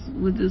 That's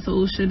what this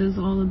whole shit is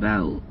all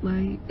about.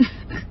 Like,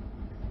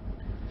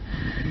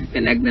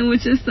 connecting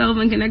with yourself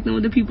and connecting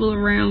with the people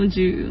around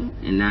you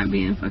and not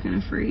being fucking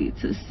afraid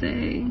to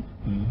say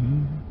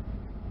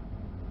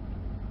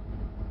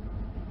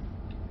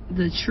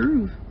the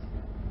truth.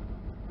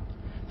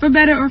 For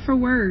better or for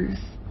worse.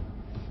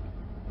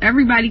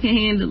 Everybody can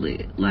handle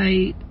it.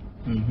 Like,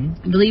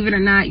 believe it or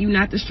not, you're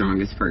not the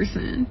strongest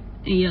person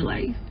in your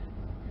life.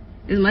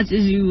 As much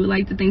as you would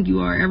like to think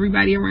you are,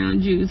 everybody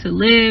around you, to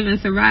live and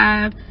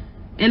survive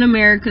in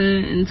America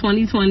in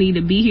 2020,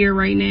 to be here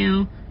right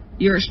now,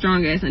 you're a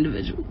strong ass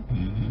individual.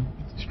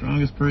 The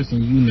strongest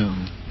person you know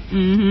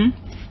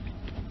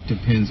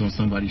depends on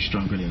somebody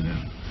stronger than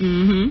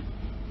them.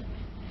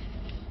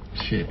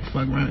 Shit,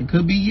 fuck around, it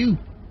could be you.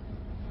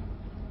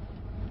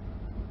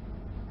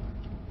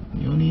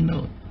 You don't even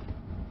know it.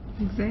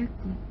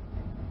 Exactly.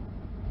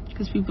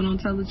 Because people don't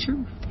tell the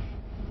truth.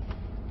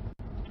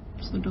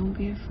 So don't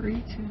be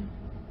afraid to.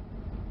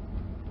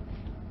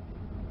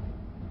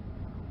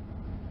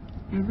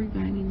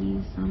 Everybody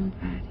needs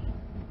somebody.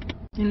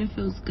 And it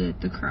feels good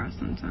to cry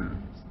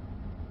sometimes.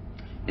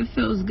 It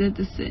feels good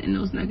to sit in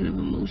those negative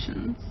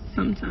emotions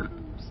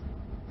sometimes.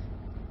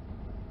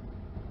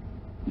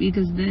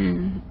 Because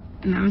then,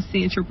 and I'm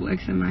seeing Triple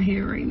X in my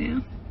head right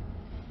now.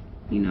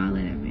 You know, I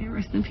let that man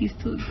rest in peace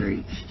to a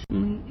great.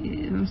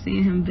 And I'm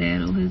seeing him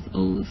battle his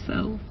old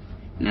self.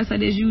 And that's how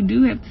it is. You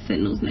do have to sit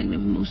in those negative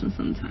emotions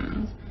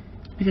sometimes.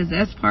 Because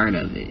that's part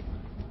of it.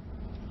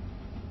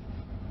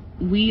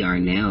 We are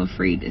now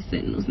afraid to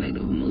sit in those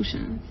negative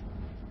emotions.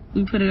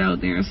 We put it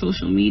out there on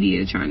social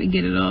media trying to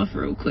get it off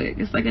real quick.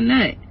 It's like a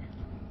nut.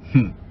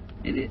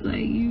 It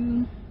like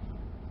you.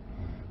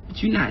 But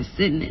you're not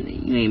sitting in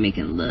it. You ain't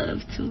making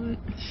love to it.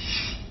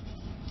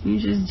 You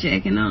just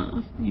jacking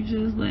off. You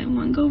just letting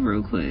one go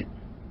real quick.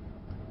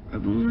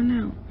 Rubbing one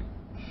out.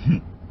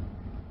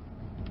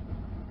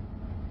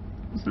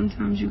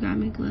 Sometimes you gotta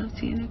make love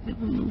to your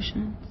negative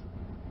emotions.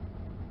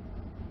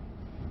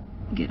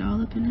 Get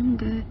all up in them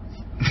guts.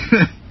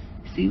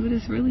 See what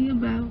it's really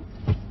about.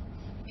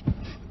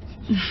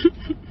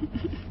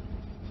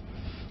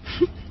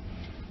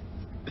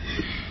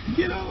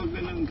 Get all up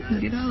in them guts.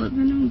 Get all up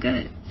in them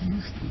guts.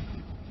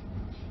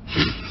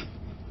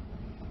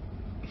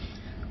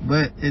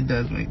 But it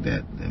does make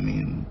that, I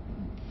mean,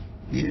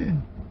 yeah.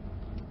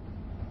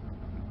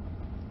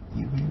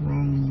 You ain't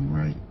wrong when you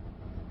right.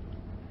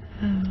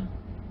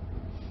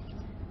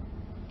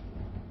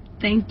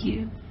 Thank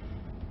you.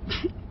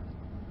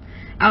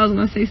 I was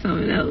going to say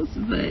something else,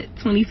 but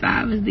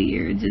 25 is the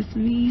year of just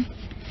me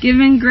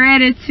giving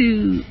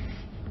gratitude.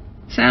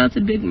 Shout out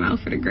to Big Mouth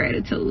for the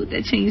gratitude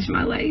that changed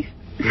my life.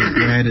 The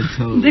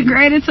gratitude. The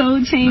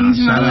gratitude changed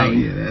my life.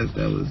 Yeah,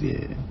 that was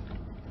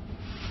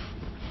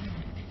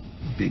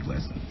big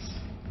lessons.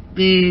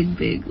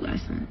 Big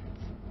lessons.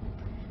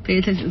 Pay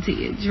attention to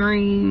your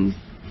dreams.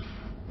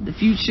 The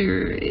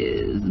future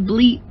is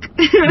bleak.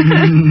 There's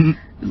going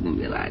to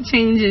be a lot of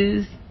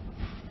changes.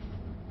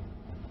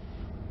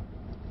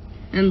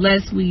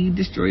 Unless we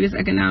destroy this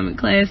economic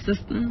class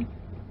system.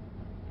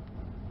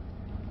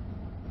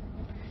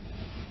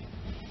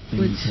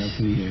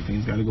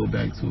 Things got to go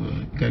back to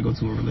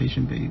a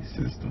relation-based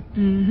system.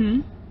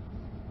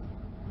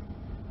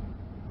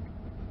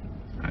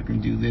 I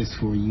can do this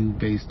for you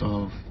based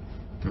off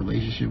the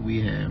relationship we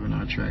have and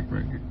our track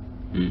record.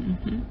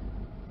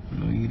 I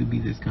know you to be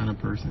this kind of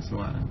person, so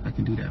I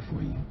can do that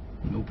for you.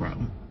 No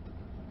problem.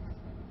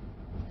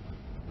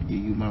 I give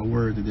you my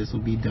word that this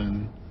will be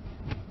done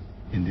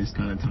in this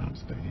kind of time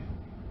span.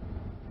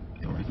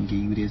 Or I can give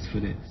you this for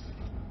this.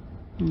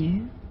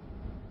 Yeah.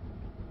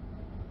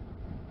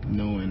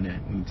 Knowing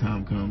that when the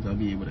time comes, I'll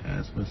be able to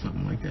ask for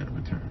something like that in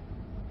return.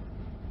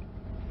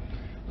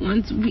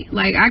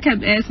 I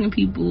kept asking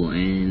people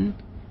and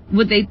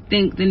what they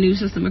think the new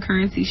system of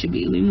currency should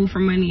be. We move for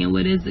money, and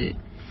what is it?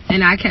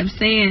 And I kept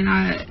saying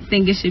I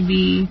think it should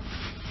be.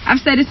 I've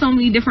said it so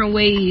many different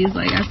ways.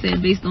 Like I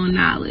said, based on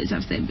knowledge.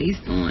 I've said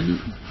based on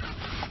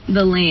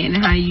the land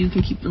and how you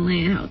can keep the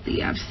land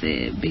healthy. I've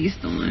said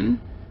based on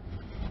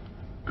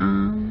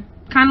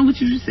kind of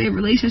what you just said,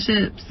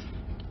 relationships.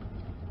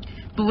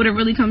 But what it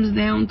really comes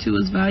down to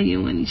is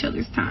valuing each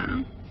other's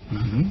time.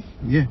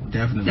 Yeah,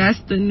 definitely.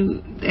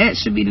 That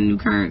should be the new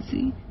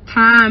currency.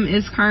 Time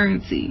is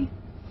currency.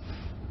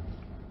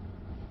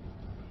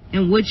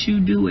 And what you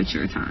do with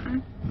your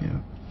time. Yeah.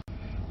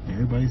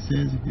 Everybody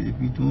says if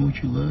you're doing what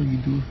you love, you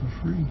do it for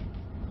free.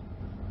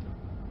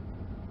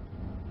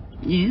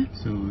 Yeah.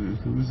 So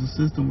if it was a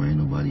system where ain't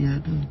nobody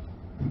had to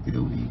get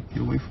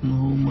away from the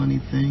whole money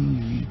thing,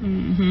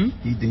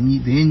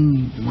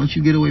 then once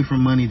you get away from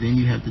money, then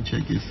you have to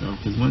check yourself.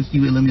 Because once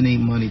you eliminate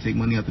money, take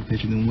money out the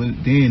picture, then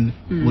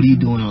what are you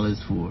doing all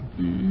this for?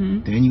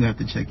 Then you have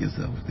to check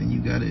yourself. Then you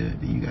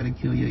gotta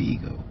kill your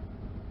ego.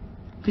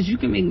 Because you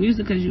can make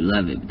music because you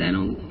love it, but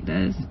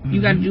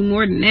you got to do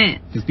more than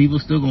that. Because people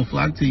still gonna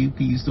flock to you.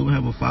 You still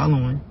have a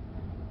following.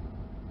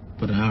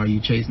 But how are you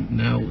chasing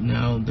now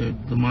the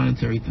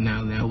monetary thing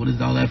now what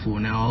is all that for?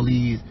 Now all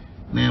these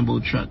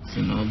Lambo trucks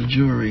and all the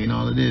jewelry and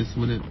all of this,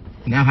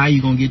 now how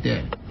you gonna get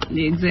that?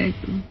 Yeah,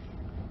 exactly.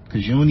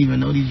 Cause you don't even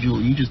know these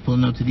jewelry. You just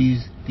pulling up to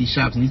these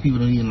shops and these people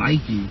don't even like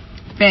you.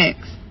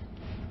 Facts.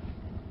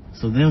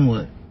 So then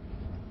what?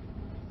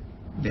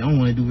 They don't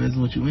want to do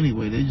business with you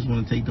anyway. They just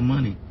want to take the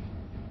money.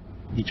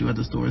 Get you at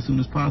the store as soon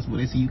as possible.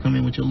 They see you come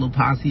in with your little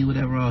posse,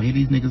 whatever. Oh, here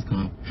these niggas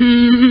come.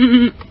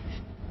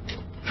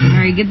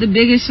 Alright, get the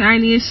biggest,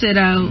 shiniest shit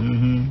out.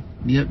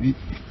 Yep.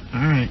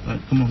 Alright,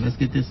 come on, let's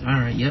get this.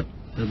 Alright, yep.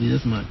 It'll be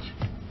this much.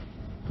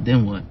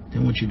 Then what?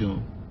 Then what you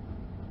doing?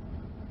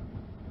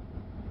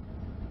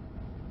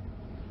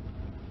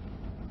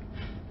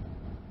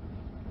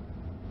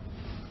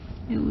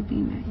 It would be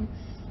nice.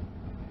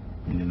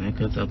 And then that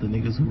cuts out the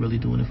niggas who really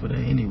doing it for that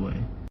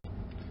anyway.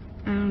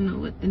 I don't know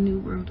what the new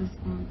world is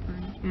going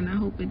for, and I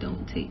hope it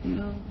don't take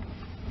no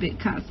big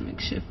cosmic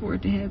shift for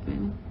it to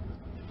happen.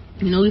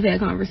 You know, we've had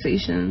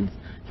conversations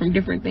from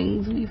different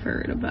things we've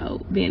heard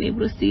about being able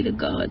to see the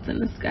gods in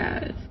the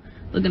skies,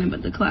 looking up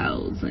at the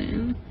clouds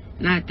and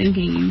not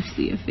thinking you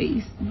see a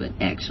face, but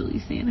actually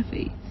seeing a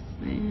face.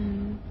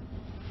 And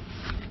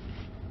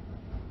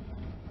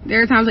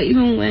there are times like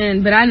even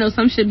when, but I know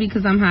some shit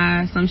because I'm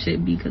high, some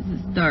shit because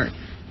it's dark.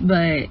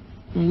 But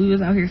when we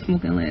was out here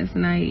smoking last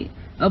night,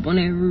 up on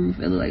that roof,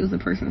 it looked like it was a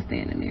person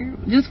standing there,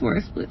 just for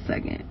a split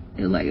second.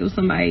 It looked like it was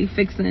somebody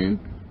fixing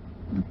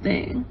the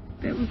thing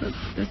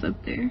that's up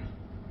there.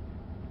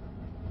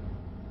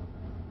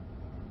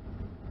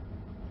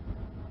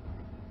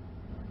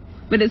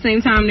 But at the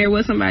same time, there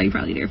was somebody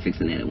probably there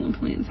fixing it at one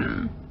point in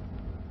time.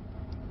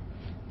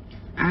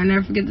 I'll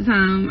never forget the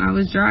time I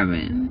was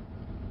driving.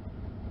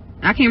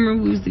 I can't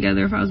remember if we was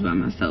together, if I was by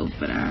myself,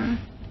 but I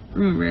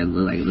remember it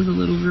looked like it was a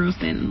little girl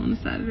standing on the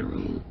side of the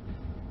road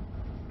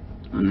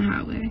on the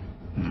highway.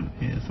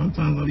 Yeah,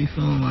 sometimes I'll be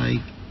feeling like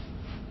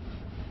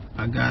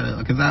I gotta,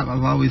 because I've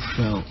always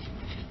felt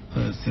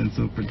a sense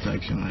of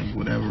protection, like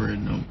whatever,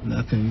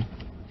 nothing,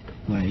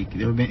 like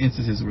there have been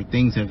instances where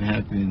things have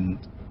happened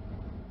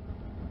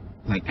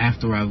like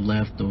after I've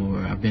left, or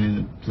I've been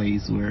in a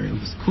place where it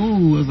was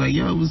cool, it was like,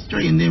 yo, it was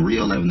straight, and then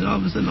real life, and then all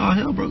of a sudden all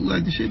hell broke,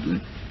 like the shit,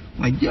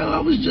 like, yo,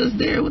 I was just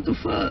there, what the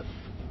fuck?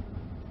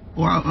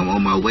 Or I'm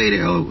on my way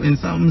there, and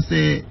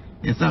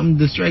something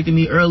distracted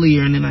me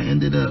earlier, and then I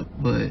ended up,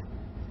 but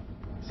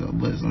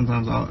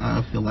sometimes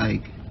I feel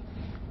like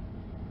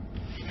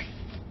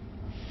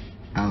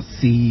I'll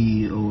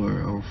see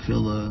or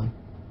feel a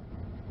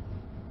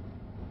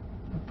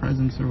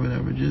presence or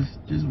whatever,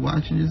 just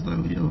watching, just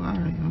like, yo, all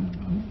right,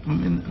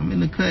 I'm in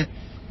the cut,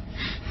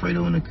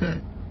 Fredo in the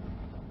cut,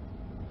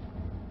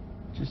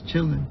 just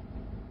chilling,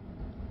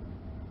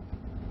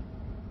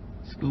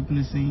 scoping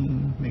the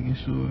scene, making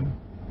sure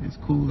it's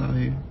cool out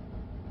here.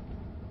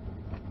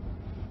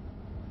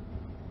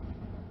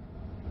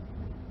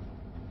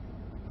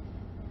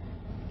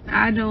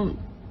 I don't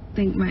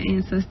think my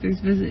ancestors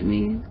visit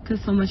me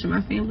because so much of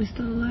my family's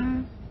still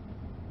alive.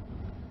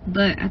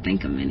 But I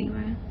thank them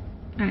anyway.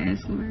 I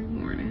ask them every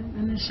morning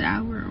in the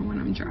shower or when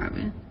I'm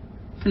driving.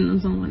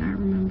 Depends on when I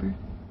remember.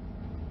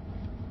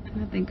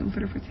 And I thank them for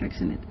the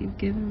protection that they've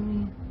given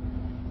me.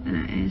 And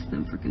I ask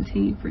them for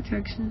continued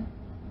protection.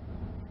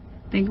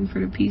 Thank them for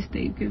the peace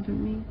they've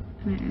given me.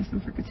 And I ask them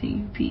for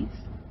continued peace.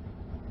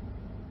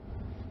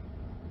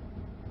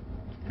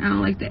 I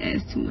don't like to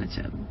ask too much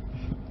of them.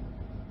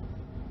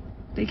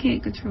 They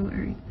can't control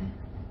everything.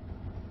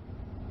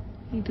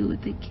 They do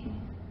what they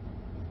can.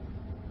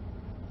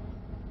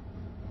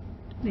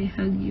 They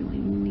hug you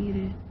when you need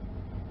it.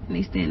 And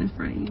they stand in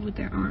front of you with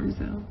their arms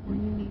out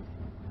when you need it.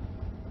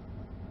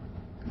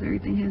 Because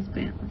everything has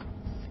balance.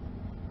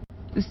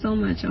 There's so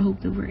much I hope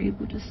that we're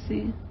able to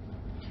see.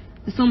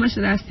 There's so much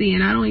that I see,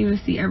 and I don't even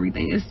see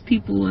everything. There's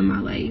people in my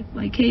life,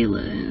 like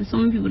Kayla, and so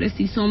many people that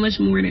see so much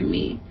more than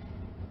me.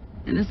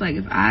 And it's like,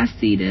 if I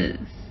see this,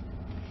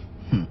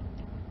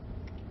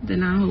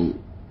 then I hope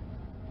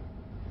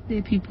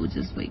that people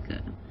just wake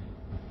up.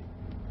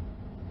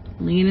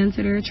 Lean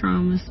into their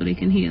traumas so they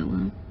can heal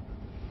them.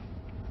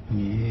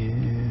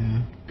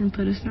 Yeah. And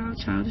put aside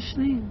childish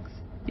things.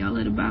 Y'all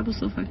love the Bible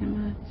so fucking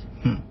much.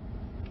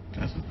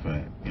 That's a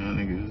fact. Y'all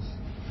niggas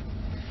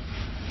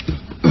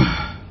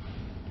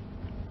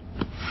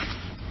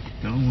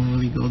don't want to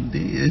really go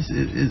there.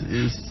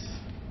 It's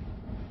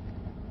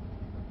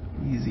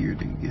easier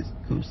to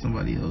coach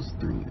somebody else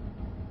through it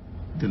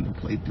than to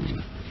play through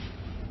it.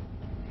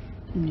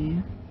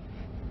 Yeah.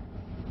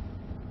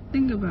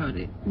 Think about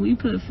it. We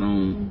put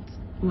phones,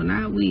 well,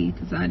 not we,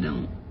 because I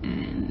don't,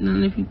 and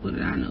none of the people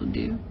that I know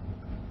do.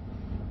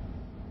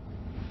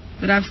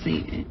 But I've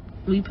seen it.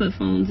 We put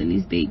phones in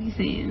these babies'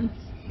 hands.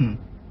 And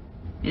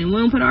we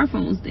don't put our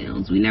phones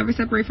down. So we never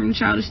separate from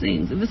childish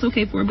things. If it's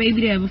okay for a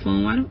baby to have a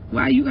phone,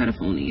 why you got a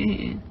phone in your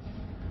hand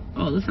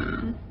all the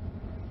time?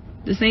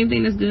 The same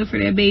thing that's good for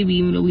that baby,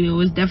 even though we know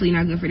it's definitely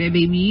not good for that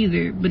baby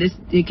either, but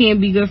it can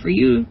be good for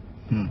you.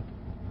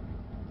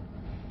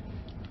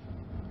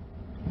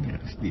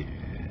 Yeah,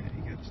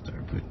 you got to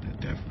start putting the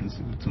difference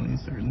between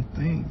certain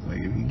things. Like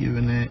if you're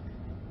giving that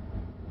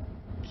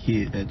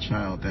that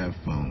child that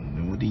phone?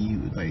 And what do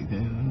you like?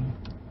 Then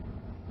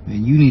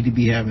you need to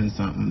be having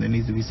something. There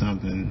needs to be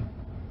something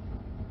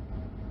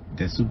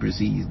that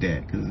supersedes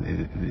that, because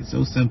if it's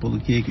so simple, a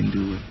kid can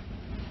do it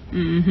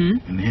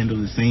and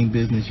handle the same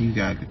business you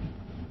got.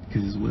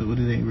 Because what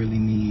do they really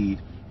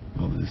need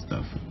all this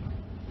stuff for?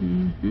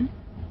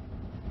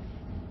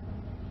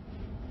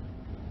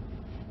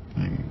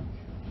 Like,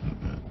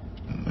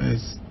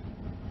 unless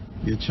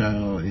your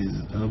child is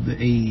of the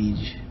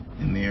age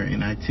and they're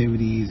in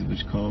activities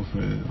which call for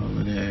all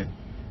of that,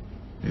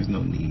 there's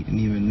no need. And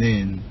even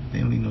then, they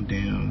don't need no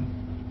damn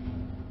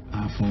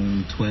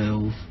iPhone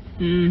 12.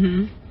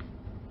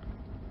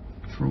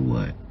 For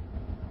what?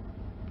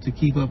 To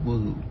keep up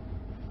with who?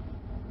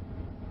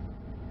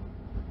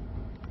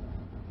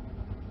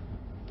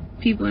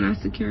 People are not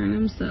secure in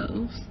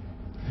themselves.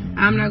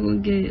 We're not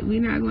going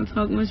to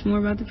talk much more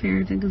about the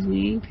parenting because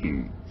we ain't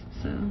parents.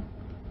 So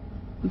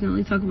we can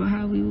only talk about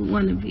how we would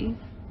want to be.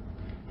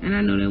 And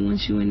I know that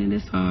once you in it,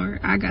 it's hard.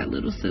 I got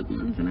little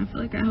siblings, and I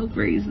feel like I helped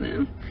raise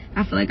them.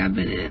 I feel like I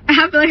feel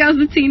like I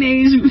was a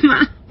teenage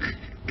mom.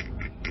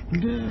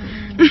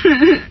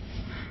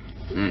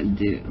 I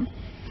do.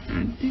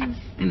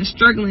 And a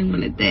struggling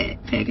one at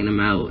that, packing them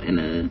out in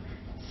a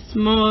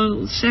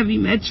small Chevy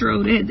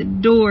Metro that had the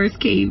doors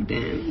caved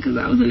in because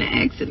I was in an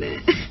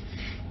accident.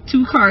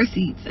 2 car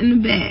seats in the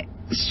back,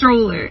 a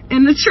stroller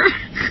in the truck.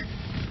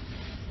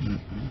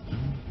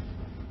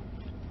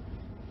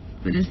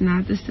 But it's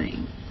not the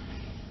same.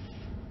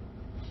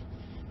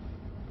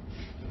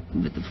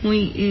 But the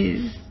point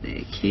is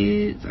that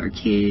kids are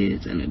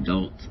kids and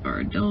adults are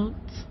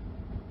adults.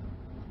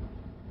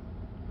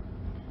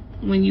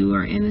 When you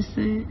are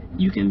innocent,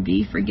 you can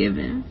be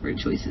forgiven for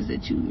choices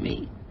that you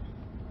made.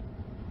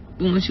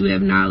 But once you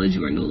have knowledge,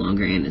 you are no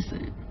longer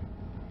innocent.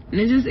 And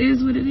it just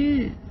is what it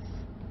is.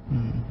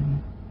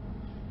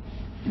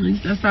 At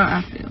least that's how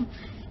I feel.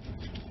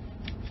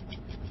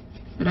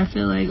 But I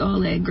feel like all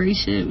that great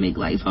shit make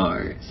life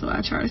hard. So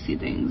I try to see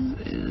things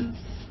as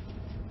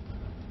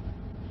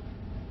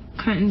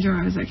cut and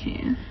dry as I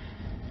can.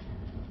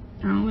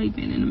 I don't like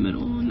being in the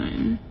middle or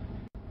nothing.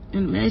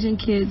 And imagine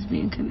kids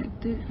being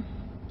connected.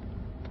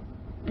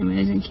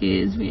 Imagine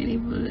kids being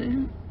able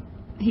to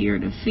hear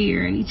the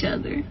fear in each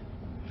other.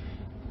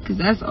 Because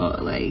that's all,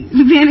 like,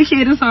 being a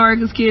kid is hard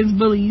because kids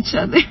bully each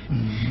other.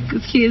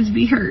 Because kids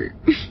be hurt.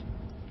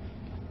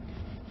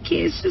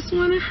 Kids just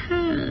want a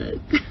hug.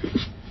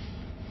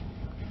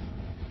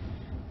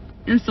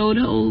 And so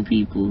do old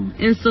people.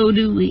 And so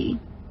do we.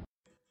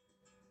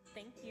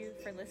 Thank you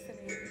for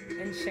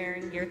listening and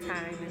sharing your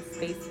time and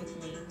space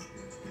with me.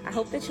 I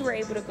hope that you were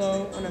able to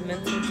go on a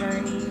mental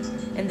journey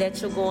and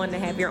that you'll go on to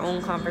have your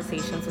own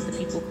conversations with the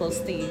people close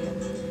to you.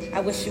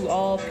 I wish you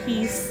all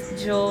peace,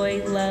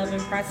 joy, love,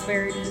 and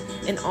prosperity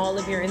in all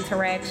of your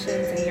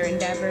interactions and your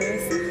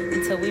endeavors.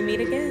 Until we meet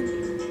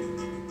again.